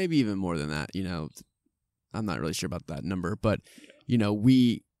 Well, maybe even more than that, I'm not really sure about that number, but,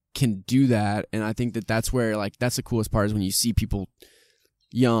 we can do that. And I think that that's where, like, that's the coolest part, is when you see people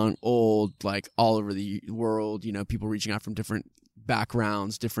young, old, like all over the world, people reaching out from different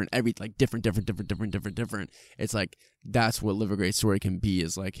backgrounds, different. It's like, that's what Live a Great Story can be,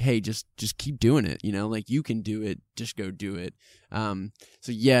 is like, hey, just keep doing it, like you can do it, just go do it.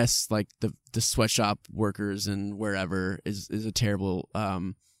 So yes, like the sweatshop workers and wherever is a terrible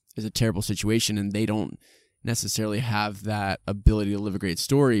situation, and they don't necessarily have that ability to live a great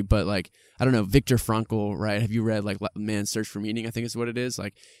story. But like, I don't know, Viktor Frankl, right? Have you read like Man's Search for Meaning? I think is what it is.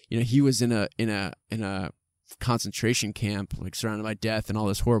 Like, he was in a concentration camp, like surrounded by death and all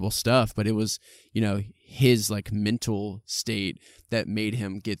this horrible stuff, but it was, his like mental state that made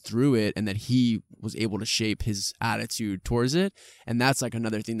him get through it, and that he was able to shape his attitude towards it. And that's like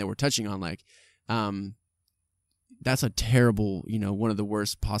another thing that we're touching on, like, that's a terrible, one of the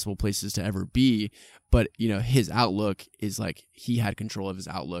worst possible places to ever be. But, his outlook is like, he had control of his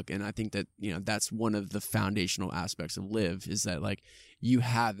outlook. And I think that, that's one of the foundational aspects of Live, is that like, you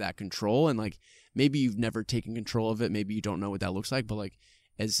have that control, and like, maybe you've never taken control of it. Maybe you don't know what that looks like, but like,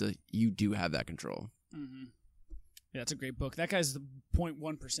 you do have that control. Mm-hmm. Yeah, it's a great book. That guy's the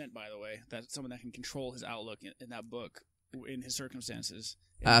 0.1%, by the way. That's someone that can control his outlook in that book, in his circumstances.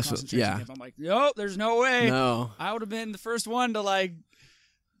 Absolutely, yeah. Camp. I'm like, yo, there's no way. No, I would have been the first one to like,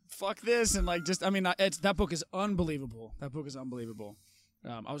 fuck this, and like, that book is unbelievable. That book is unbelievable.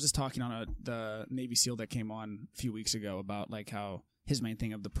 I was just talking on the Navy SEAL that came on a few weeks ago about like how his main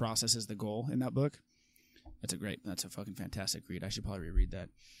thing of the process is the goal in that book. That's a fucking fantastic read. I should probably reread that.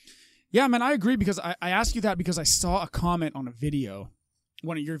 Yeah, man, I agree, because I asked you that because I saw a comment on a video,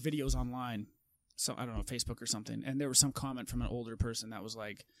 one of your videos online. So I don't know, Facebook or something, and there was some comment from an older person that was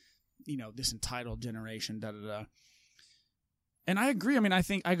like, this entitled generation, da da da. And I agree. I mean,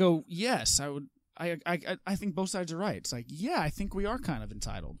 I go, yes, I would. I think both sides are right. It's like, yeah, I think we are kind of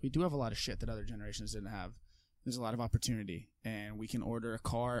entitled. We do have a lot of shit that other generations didn't have. There's a lot of opportunity, and we can order a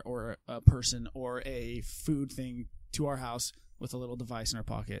car or a person or a food thing to our house with a little device in our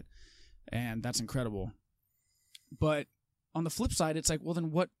pocket, and that's incredible. But on the flip side, it's like, well,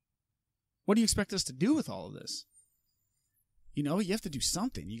 then what do you expect us to do with all of this? You have to do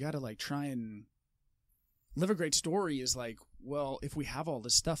something. You got to like try and live a great story is like, well, if we have all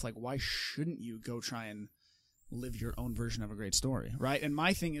this stuff, like, why shouldn't you go try and live your own version of a great story, right? And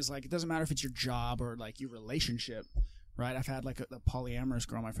my thing is like, it doesn't matter if it's your job or like your relationship, right? I've had like a polyamorous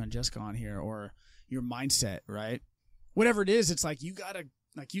girl, my friend Jessica, on here, or your mindset, right? Whatever it is, it's like you gotta,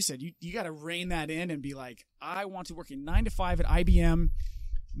 like you said, you gotta rein that in and be like, I want to work in 9 to 5 at IBM,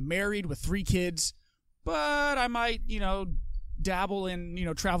 married with 3 kids, but I might, dabble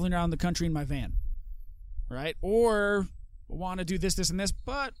in, traveling around the country in my van, right? Or want to do this, and this,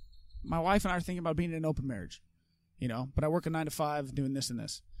 but my wife and I are thinking about being in an open marriage, but I work a 9 to 5 doing this and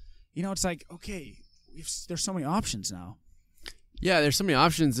this. It's like, okay, there's so many options now. Yeah, there's so many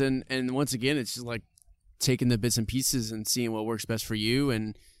options. And once again, it's just like taking the bits and pieces and seeing what works best for you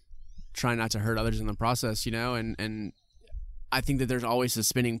and trying not to hurt others in the process, and I think that there's always the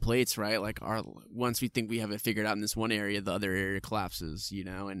spinning plates, right? Like once we think we have it figured out in this one area, the other area collapses,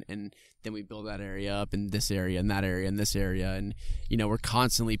 and then we build that area up in this area and that area and this area. And, we're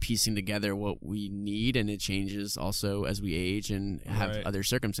constantly piecing together what we need, and it changes also as we age and have other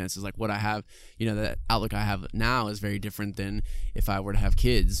circumstances. Like what I have, that outlook I have now is very different than if I were to have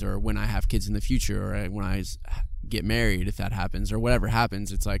kids, or when I have kids in the future, or when I get married, if that happens, or whatever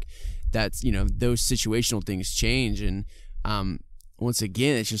happens. It's like that's, those situational things change. And, once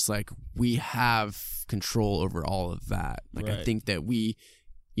again, it's just like we have control over all of that. Like I think that we,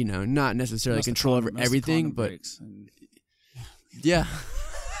 not necessarily control over everything, but yeah.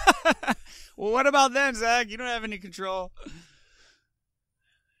 Well, what about then, Zach? You don't have any control.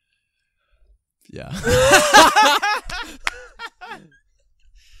 Yeah.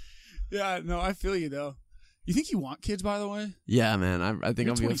 Yeah, no, I feel you though. You think you want kids, by the way? Yeah, man. I think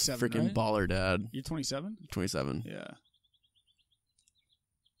You're I'll be a freaking right? baller dad. You're 27? 27. Yeah.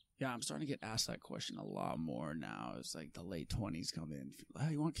 Yeah, I'm starting to get asked that question a lot more now. It's like the late 20s come in. Oh,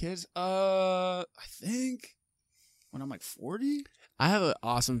 you want kids? I think when I'm like 40. I have an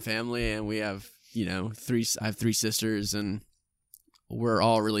awesome family, and we have, I have 3 sisters, and we're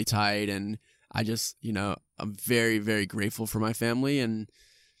all really tight. And I just, I'm very, very grateful for my family, and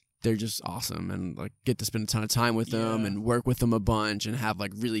they're just awesome, and like get to spend a ton of time with them and work with them a bunch and have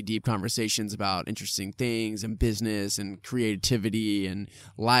like really deep conversations about interesting things and business and creativity and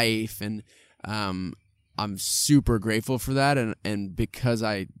life. And I'm super grateful for that. And because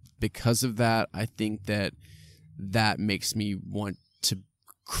of that, I think that makes me want to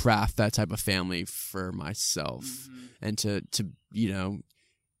craft that type of family for myself, and to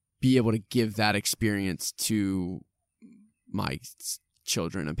be able to give that experience to my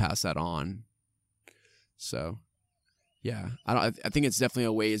children and pass that on. So yeah, I think it's definitely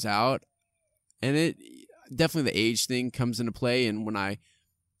a ways out, and it definitely the age thing comes into play. And when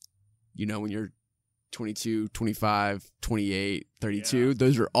when you're 22, 25, 28, 32,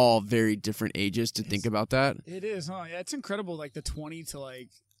 those are all very different ages to think about that. It is, huh? Yeah, it's incredible. Like the 20 to like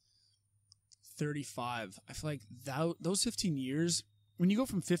 35. I feel like those 15 years, when you go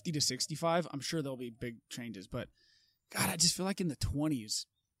from 50 to 65, I'm sure there'll be big changes, but God, I just feel like in the 20s,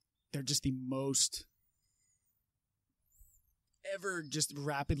 they're just the most ever just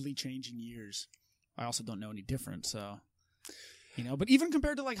rapidly changing years. I also don't know any different, so, but even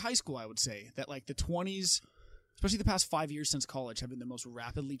compared to like high school, I would say that like the 20s, especially the past 5 years since college, have been the most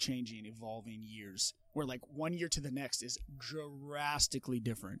rapidly changing, evolving years, where like one year to the next is drastically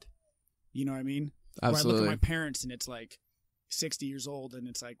different. You know what I mean? Absolutely. Where I look at my parents and it's like 60 years old, and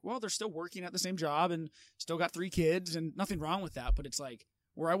it's like, well, they're still working at the same job and still got 3 kids, and nothing wrong with that. But it's like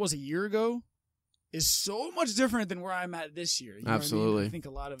where I was a year ago is so much different than where I'm at this year. You know Absolutely. What I mean? I think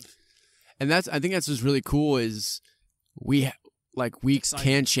a lot of, and I think that's what's really cool is we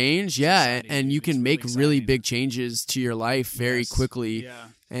can change. Yeah. And you can make really big changes to your life very quickly. Yeah.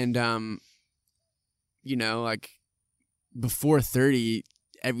 And, like before 30,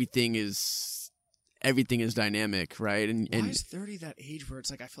 everything is dynamic, right? And why is 30 that age where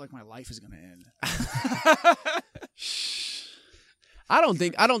it's like I feel like my life is going to end? I don't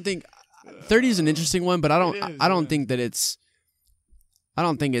think 30 is an interesting one, but I don't think it's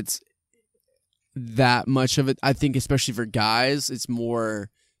that much of it. I think especially for guys, it's more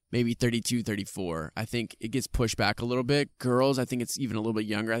maybe 32, 34. I think it gets pushed back a little bit. Girls, I think it's even a little bit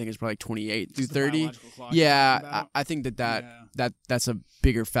younger. I think it's probably 28 through 30. Yeah, I think that's a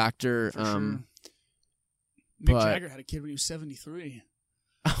bigger factor. For sure. Mick Jagger had a kid when he was 73.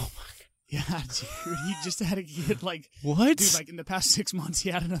 Oh my god. Yeah, dude, he just had a kid. Like what? Dude, like in the past 6 months, he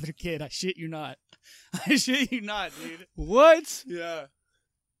had another kid. I shit you not. I shit you not, dude. What? Yeah.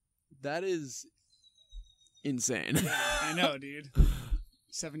 That is insane. Yeah, I know, dude.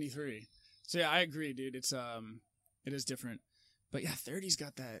 73. So yeah, I agree, dude. It is different. But yeah, 30's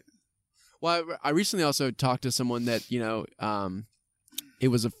got that. Well, I recently also talked to someone that, it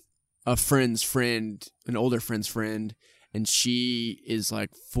was a friend's friend, an older friend's friend, and she is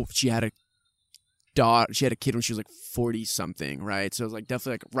like, she had a kid when she was like 40 something, right? So it was like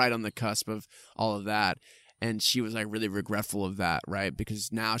definitely like right on the cusp of all of that. And she was like really regretful of that, right?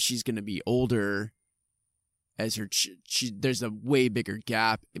 Because now she's going to be older as her, there's a way bigger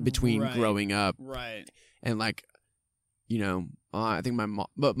gap between growing up. Right. And like, I think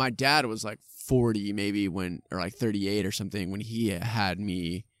my dad was like 40 maybe or like 38 or something when he had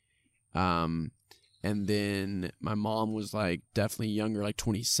me. And then my mom was like definitely younger, like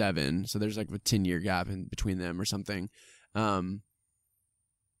 27. So there's like a 10-year gap in between them or something. But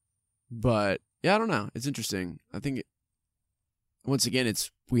yeah, I don't know. It's interesting. I think once again,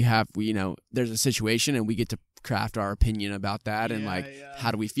 there's a situation and we get to craft our opinion about that. And how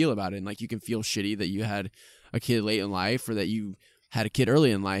do we feel about it? And like, you can feel shitty that you had a kid late in life or that you had a kid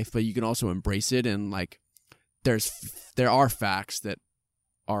early in life, but you can also embrace it. And like, there are facts that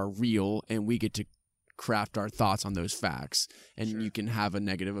are real and we get to craft our thoughts on those facts. And you can have a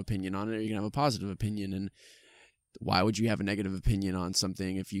negative opinion on it, or you can have a positive opinion. And why would you have a negative opinion on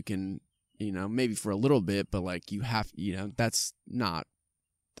something if you can, maybe for a little bit, but like you have, that's not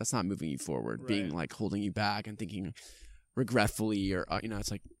moving you forward, being like holding you back and thinking regretfully, or,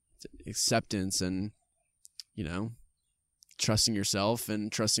 it's like acceptance and, trusting yourself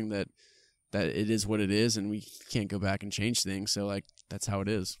and trusting that it is what it is and we can't go back and change things. So like, that's how it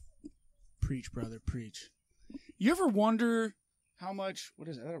is. Preach, brother, preach. You ever wonder how much, what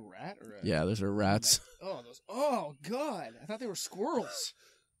is that, a rat? Yeah, those are rats. Oh, God. I thought they were squirrels.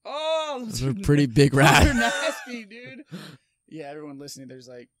 Oh, those are pretty big rats. They're nasty, dude. Yeah, everyone listening,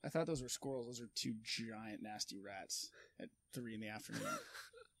 I thought those were squirrels. Those are two giant, nasty rats at 3 in the afternoon.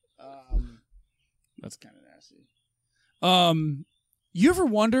 That's kind of nasty. You ever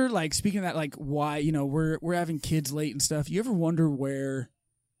wonder, like, speaking of that, like, why, we're having kids late and stuff. You ever wonder where,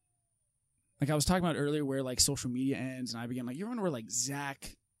 like I was talking about earlier, where like social media ends, and I began like, you ever wonder where like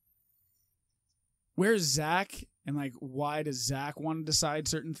where's Zach, and like why does Zach want to decide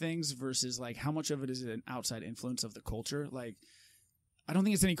certain things versus like how much of it is an outside influence of the culture? Like, I don't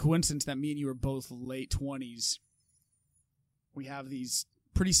think it's any coincidence that me and you are both late 20s. We have these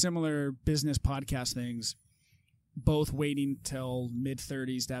pretty similar business podcast things, both waiting till mid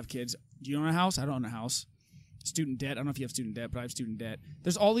 30s to have kids. Do you own a house? I don't own a house. Student debt. I don't know if you have student debt, but I have student debt.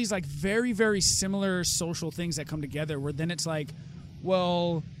 There's all these like very, very similar social things that come together where then it's like,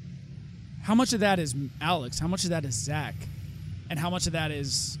 well, how much of that is Alex? How much of that is Zach? And how much of that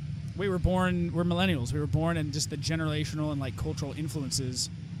is, we're millennials. We were born and just the generational and like cultural influences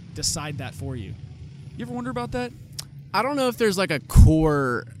decide that for you. You ever wonder about that? I don't know if there's like a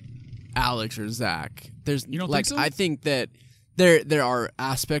core Alex or Zach. You don't like, think so? I think that there are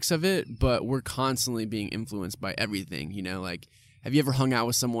aspects of it, but we're constantly being influenced by everything. Like, have you ever hung out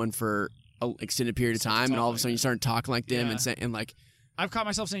with someone for an extended period of time, and all of a sudden you start talking like them and like, I've caught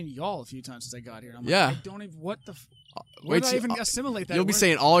myself saying y'all a few times since I got here. I'm yeah. Like, I don't even, what the, where did I even assimilate that? You'll be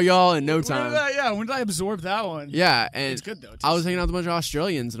saying all y'all in no time. When did I absorb that one? Yeah, and it's good though. I was hanging out with a bunch of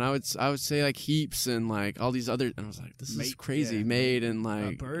Australians, and I would say like heaps and like all these other, and I was like, this is crazy, yeah. Made and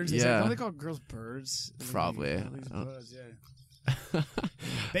like birds. Yeah, don't they call girls birds? Probably. Birds, yeah.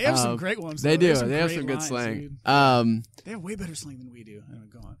 They have some great ones. They though. do. They have some good slang. Dude. They have way better slang than we do. Anyway,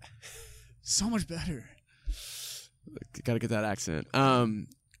 go on. So much better. Got to get that accent.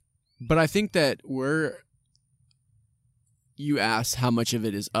 But I think that you asked how much of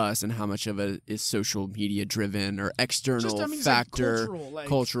it is us and how much of it is social media driven or external factor,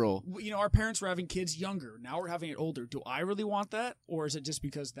 cultural. Our parents were having kids younger. Now we're having it older. Do I really want that? Or is it just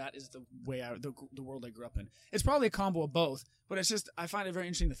because that is the way the world I grew up in? It's probably a combo of both, but it's just, I find it very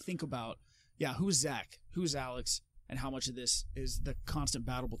interesting to think about, who's Zach? Who's Alex? And how much of this is the constant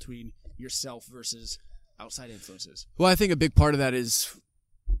battle between yourself versus outside influences? Well, I think a big part of that is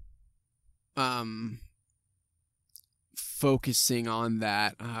focusing on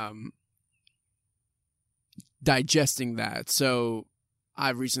that, digesting that. So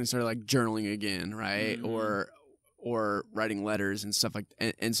I've recently started like journaling again, right? or writing letters and stuff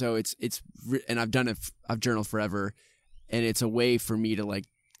and so and I've journaled forever, and it's a way for me to like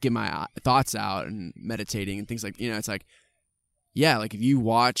get my thoughts out and meditating and things like, it's like, yeah, like if you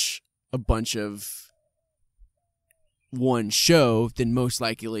watch a bunch of one show, then most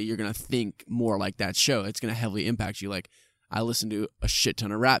likely you're going to think more like that show. It's going to heavily impact you. Like I listen to a shit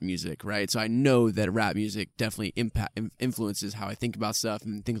ton of rap music, right? So I know that rap music definitely influences how I think about stuff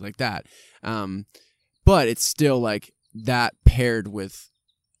and things like that. But it's still like that paired with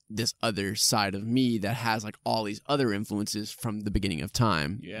this other side of me that has like all these other influences from the beginning of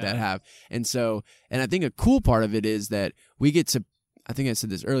time that have. And I think a cool part of it is that we get to, I think I said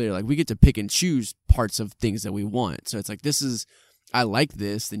this earlier, like we get to pick and choose parts of things that we want. So it's like, I like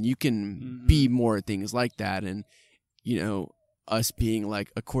this, then you can be more things like that. And, us being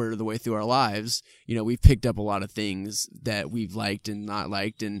like a quarter of the way through our lives, we've picked up a lot of things that we've liked and not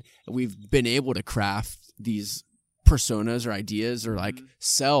liked. And we've been able to craft these personas or ideas or like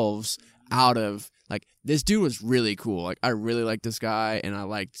selves out of like, this dude was really cool. Like I really liked this guy, and I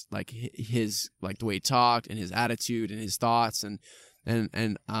liked like his, like the way he talked and his attitude and his thoughts and you're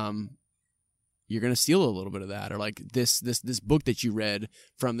going to steal a little bit of that. Or like this book that you read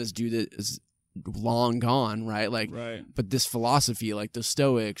from this dude that is long gone, right? Like, right. But this philosophy, like the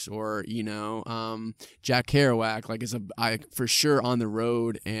Stoics or, Jack Kerouac, like is I for sure On the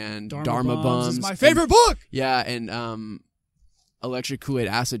Road and Dharma Bums is my favorite book. Yeah. And, Electric Kool-Aid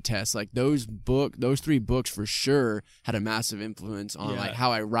Acid Test, like those 3 books for sure had a massive influence on like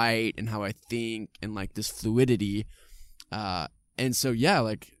how I write and how I think and like this fluidity. And so,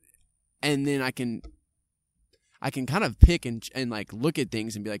 like, and then I can kind of pick and like look at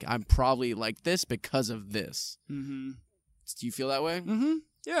things and be like, I'm probably like this because of this. Mm-hmm. Do you feel that way? Mm-hmm.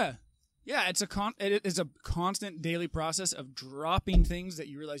 Yeah. Yeah. It is a constant daily process of dropping things that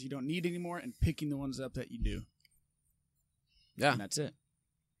you realize you don't need anymore and picking the ones up that you do. Yeah. And that's it.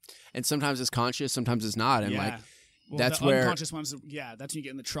 And sometimes it's conscious, sometimes it's not. And like, well, that's the where unconscious ones, that's when you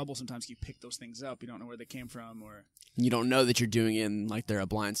get in the trouble. Sometimes you pick those things up. You don't know where they came from, or you don't know that you're doing it and like they're a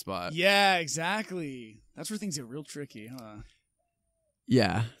blind spot. Yeah, exactly. That's where things get real tricky, huh?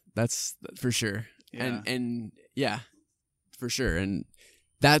 Yeah, that's for sure. Yeah. And yeah, for sure. And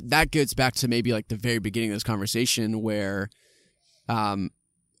that gets back to maybe like the very beginning of this conversation where,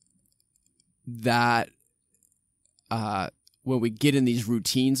 when we get in these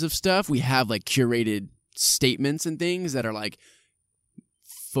routines of stuff, we have like curated statements and things that are like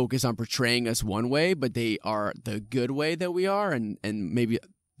focus on portraying us one way, but they are the good way that we are and maybe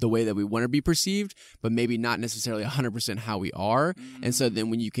the way that we want to be perceived, but maybe not necessarily 100% how we are. Mm-hmm. And so then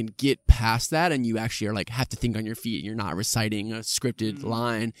when you can get past that and you actually are like have to think on your feet and you're not reciting a scripted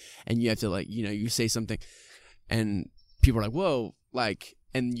line and you have to like, you say something and people are like, whoa, like,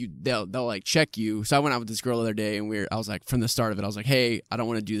 and they'll like check you. So I went out with this girl the other day and I was like, from the start of it, I was like, hey, I don't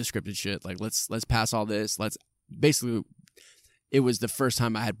want to do the scripted shit. Like, let's pass all this. Basically, it was the first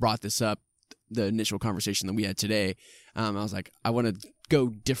time I had brought this up, the initial conversation that we had today. I was like, I want to go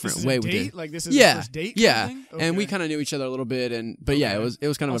different way with it. Like this is the first date? Yeah. Kind of thing? Okay. And we kind of knew each other a little bit. But yeah, it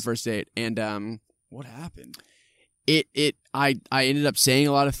was kind of a first date. And, what happened? I ended up saying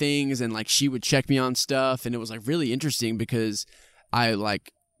a lot of things and like she would check me on stuff. And it was like really interesting because I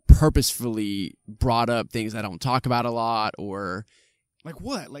like purposefully brought up things I don't talk about a lot or like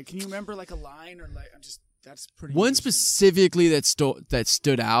what? Like, can you remember like a line or like that's pretty one specifically that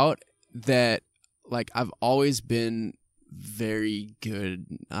stood out that like I've always been very good.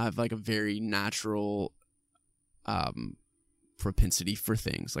 I have like a very natural propensity for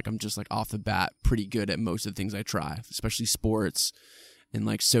things. Like I'm just like off the bat pretty good at most of the things I try, especially sports and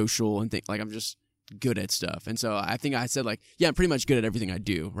like social and things. Like I'm just good at stuff. And so I think I said like, yeah, I'm pretty much good at everything I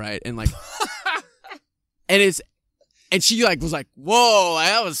do, right? And like and she like was like, whoa,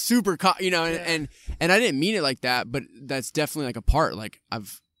 that was super and I didn't mean it like that, but that's definitely like a part like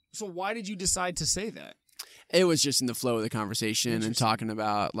So why did you decide to say that? It was just in the flow of the conversation and talking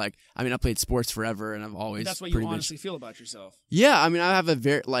about like, I mean, I played sports forever and I've always that's what you honestly feel about yourself. Yeah, I mean, I have a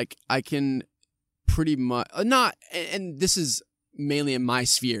very like I can pretty much not, and this is mainly in my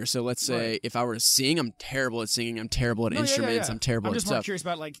sphere. So let's say if I were to sing, I'm terrible at singing. I'm terrible at instruments. I'm terrible at stuff. I'm just more curious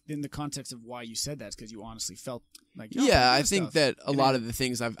about like in the context of why you said that. It's because you honestly felt like I think that a lot of the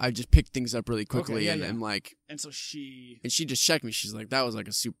things I just picked things up really quickly and like and so she just checked me. She's like, that was like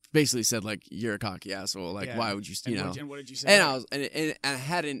a super. Basically said like, you're a cocky asshole. Like why would you know? And what did you say? And I was and I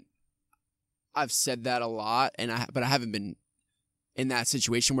hadn't. I've said that a lot, but I haven't been in that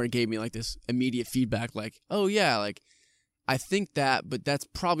situation where it gave me like this immediate feedback. Like, oh yeah, like. I think that, but that's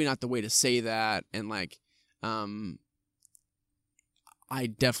probably not the way to say that. And like, I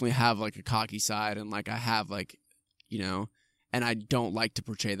definitely have like a cocky side and like I have like you know, and I don't like to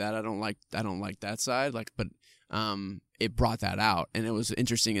portray that. I don't like that side, like, but it brought that out, and it was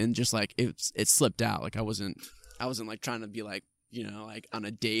interesting, and just like it slipped out. Like I wasn't like trying to be like, you know, like on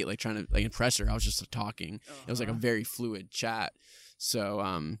a date, like trying to like impress her. I was just talking. It was like a very fluid chat.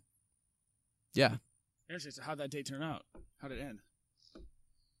 So yeah. Interesting. So how'd that date turn out? How did it end?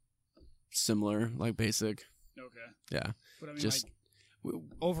 Similar, like basic. Okay. Yeah. But I mean, just like,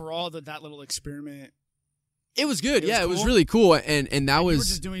 overall, that little experiment. It was good. It was cool? really cool, and that you was were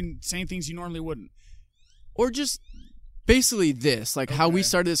just saying things you normally wouldn't. Or just basically this, like how we Okay.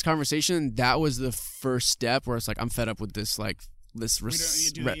 started this conversation. That was the first step where it's like, I'm fed up with this, like this We don't need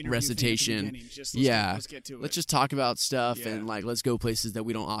to do the interview thing at the recitation. beginning. Just let's get to it. Let's just talk about stuff Yeah. and like let's go places that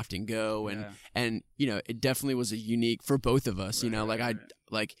we don't often go, and Yeah. and you know, it definitely was a unique for both of us. You know, like Right.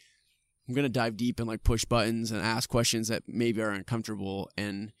 I'm gonna dive deep and like push buttons and ask questions that maybe are uncomfortable,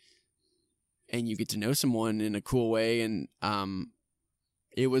 and you get to know someone in a cool way, and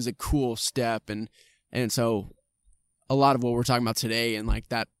it was a cool step, and so a lot of what we're talking about today, and like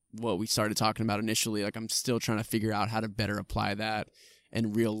that, what we started talking about initially, like I'm still trying to figure out how to better apply that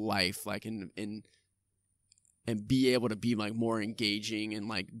in real life, like and be able to be like more engaging and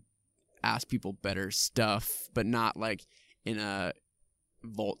like ask people better stuff, but not like in a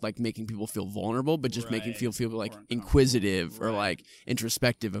like making people feel vulnerable, but just making people feel like inquisitive or like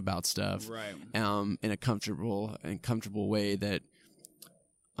introspective about stuff, Right. in a comfortable way that,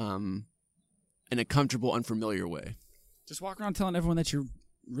 in a comfortable, unfamiliar way. Just walk around telling everyone that you're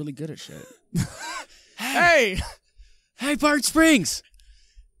really good at shit. Hey, Bart Springs.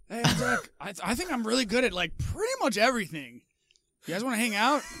 hey, Zach. I think I'm really good at like pretty much everything. You guys want to hang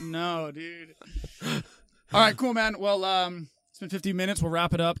out? No, dude. All right, cool, man. Well, it's been 15 minutes. We'll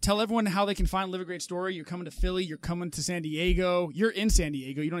wrap it up. Tell everyone how they can find Live a Great Story. You're coming to Philly. You're coming to San Diego. You're in San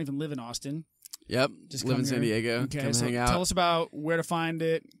Diego. You don't even live in Austin. Yep. Just live come in San here. Diego. Okay, Come so hang out. tell us about where to find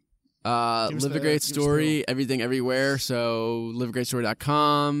it. Live a Great Story, everything, everywhere. So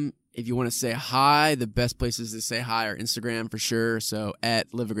liveagreatstory.com. If you want to say hi, the best places to say hi are Instagram for sure. So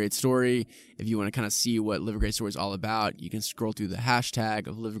at Live a Great Story. If you want to kind of see what Live a Great Story is all about, you can scroll through the hashtag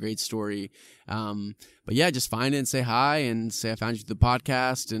of Live a Great Story. But yeah, just find it and say hi and say I found you through the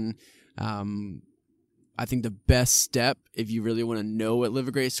podcast. And I think the best step, if you really want to know what Live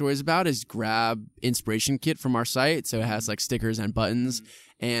a Great Story is about, is grab inspiration kit from our site. So it has like stickers and buttons,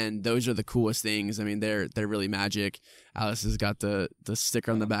 and those are the coolest things. I mean, they're really magic. Alice has got the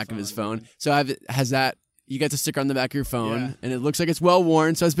sticker on the back of his phone. So you got the sticker on the back of your phone, and it looks like it's well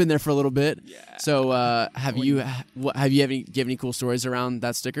worn. So it's been there for a little bit. Yeah. So do you have any cool stories around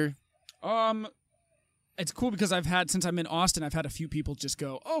that sticker? It's cool because since I'm in Austin, I've had a few people just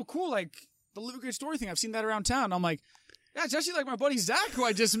go, "Oh, cool! Like the Live a Great Story thing. I've seen that around town." And I'm like, "Yeah, it's actually like my buddy Zach, who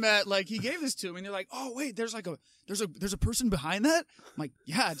I just met. Like he gave this to me." And they're like, "Oh, wait, there's a person behind that." I'm like,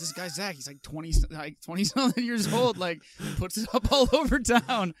 "Yeah, this guy Zach. He's like 20 something years old. Like puts it up all over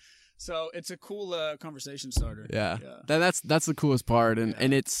town." So it's a cool conversation starter. Yeah. That's the coolest part,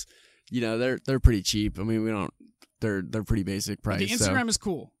 and it's, you know, they're pretty cheap. I mean, they're pretty basic price. The Instagram is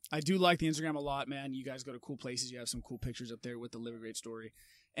cool. I do like the Instagram a lot, man. You guys go to cool places. You have some cool pictures up there with the Live a Great Story.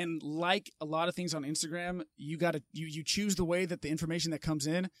 And like a lot of things on Instagram, you choose the way that the information that comes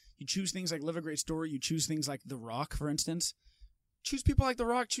in. You choose things like Live a Great Story. You choose things like The Rock, for instance. Choose people like The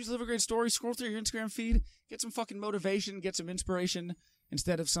Rock. Choose Live a Great Story. Scroll through your Instagram feed. Get some fucking motivation. Get some inspiration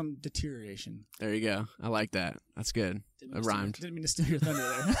instead of some deterioration. There you go. I like that. That's good. It rhymed. Didn't mean to steal your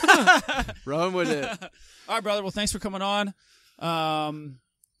thunder there. Run with it. All right, brother. Well, thanks for coming on.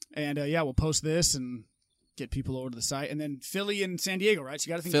 We'll post this and get people over to the site. And then Philly and San Diego, right? So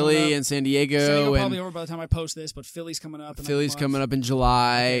you got to think Philly and San Diego. San Diego probably over by the time I post this, but Philly's coming up. Philly's coming up in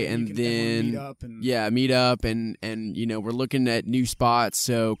July, Okay, and then meet up and you know, we're looking at new spots.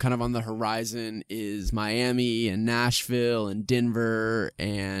 So kind of on the horizon is Miami and Nashville and Denver,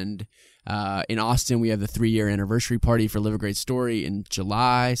 and in Austin we have the 3-year anniversary party for Live a Great Story in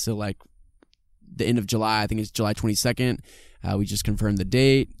July. So like the end of July, I think it's July 22nd. We just confirmed the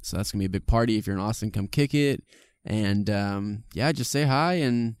date, so that's going to be a big party. If you're in Austin, come kick it. And, just say hi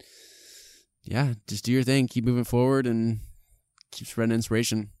and, just do your thing. Keep moving forward and keep spreading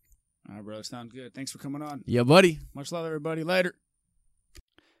inspiration. All right, bro. Sounds good. Thanks for coming on. Yeah, buddy. Much love, everybody. Later.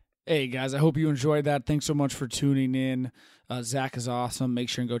 Hey, guys. I hope you enjoyed that. Thanks so much for tuning in. Zach is awesome. Make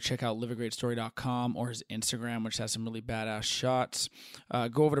sure and go check out liveagreatstory.com or his Instagram, which has some really badass shots.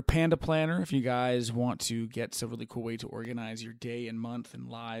 Go over to Panda Planner if you guys want to get a really cool way to organize your day and month and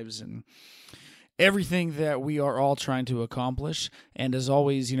lives and everything that we are all trying to accomplish. And as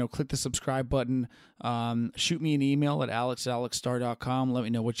always, click the subscribe button. Shoot me an email at alex@alexstar.com. Let me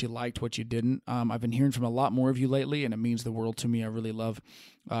know what you liked, what you didn't. I've been hearing from a lot more of you lately, and it means the world to me. I really love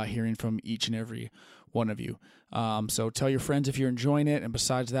hearing from each and every one of you. So tell your friends if you're enjoying it. And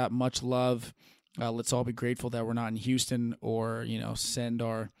besides that, much love. Let's all be grateful that we're not in Houston, or, send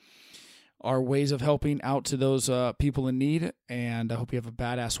our ways of helping out to those people in need. And I hope you have a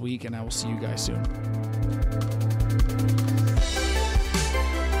badass week, and I will see you guys soon.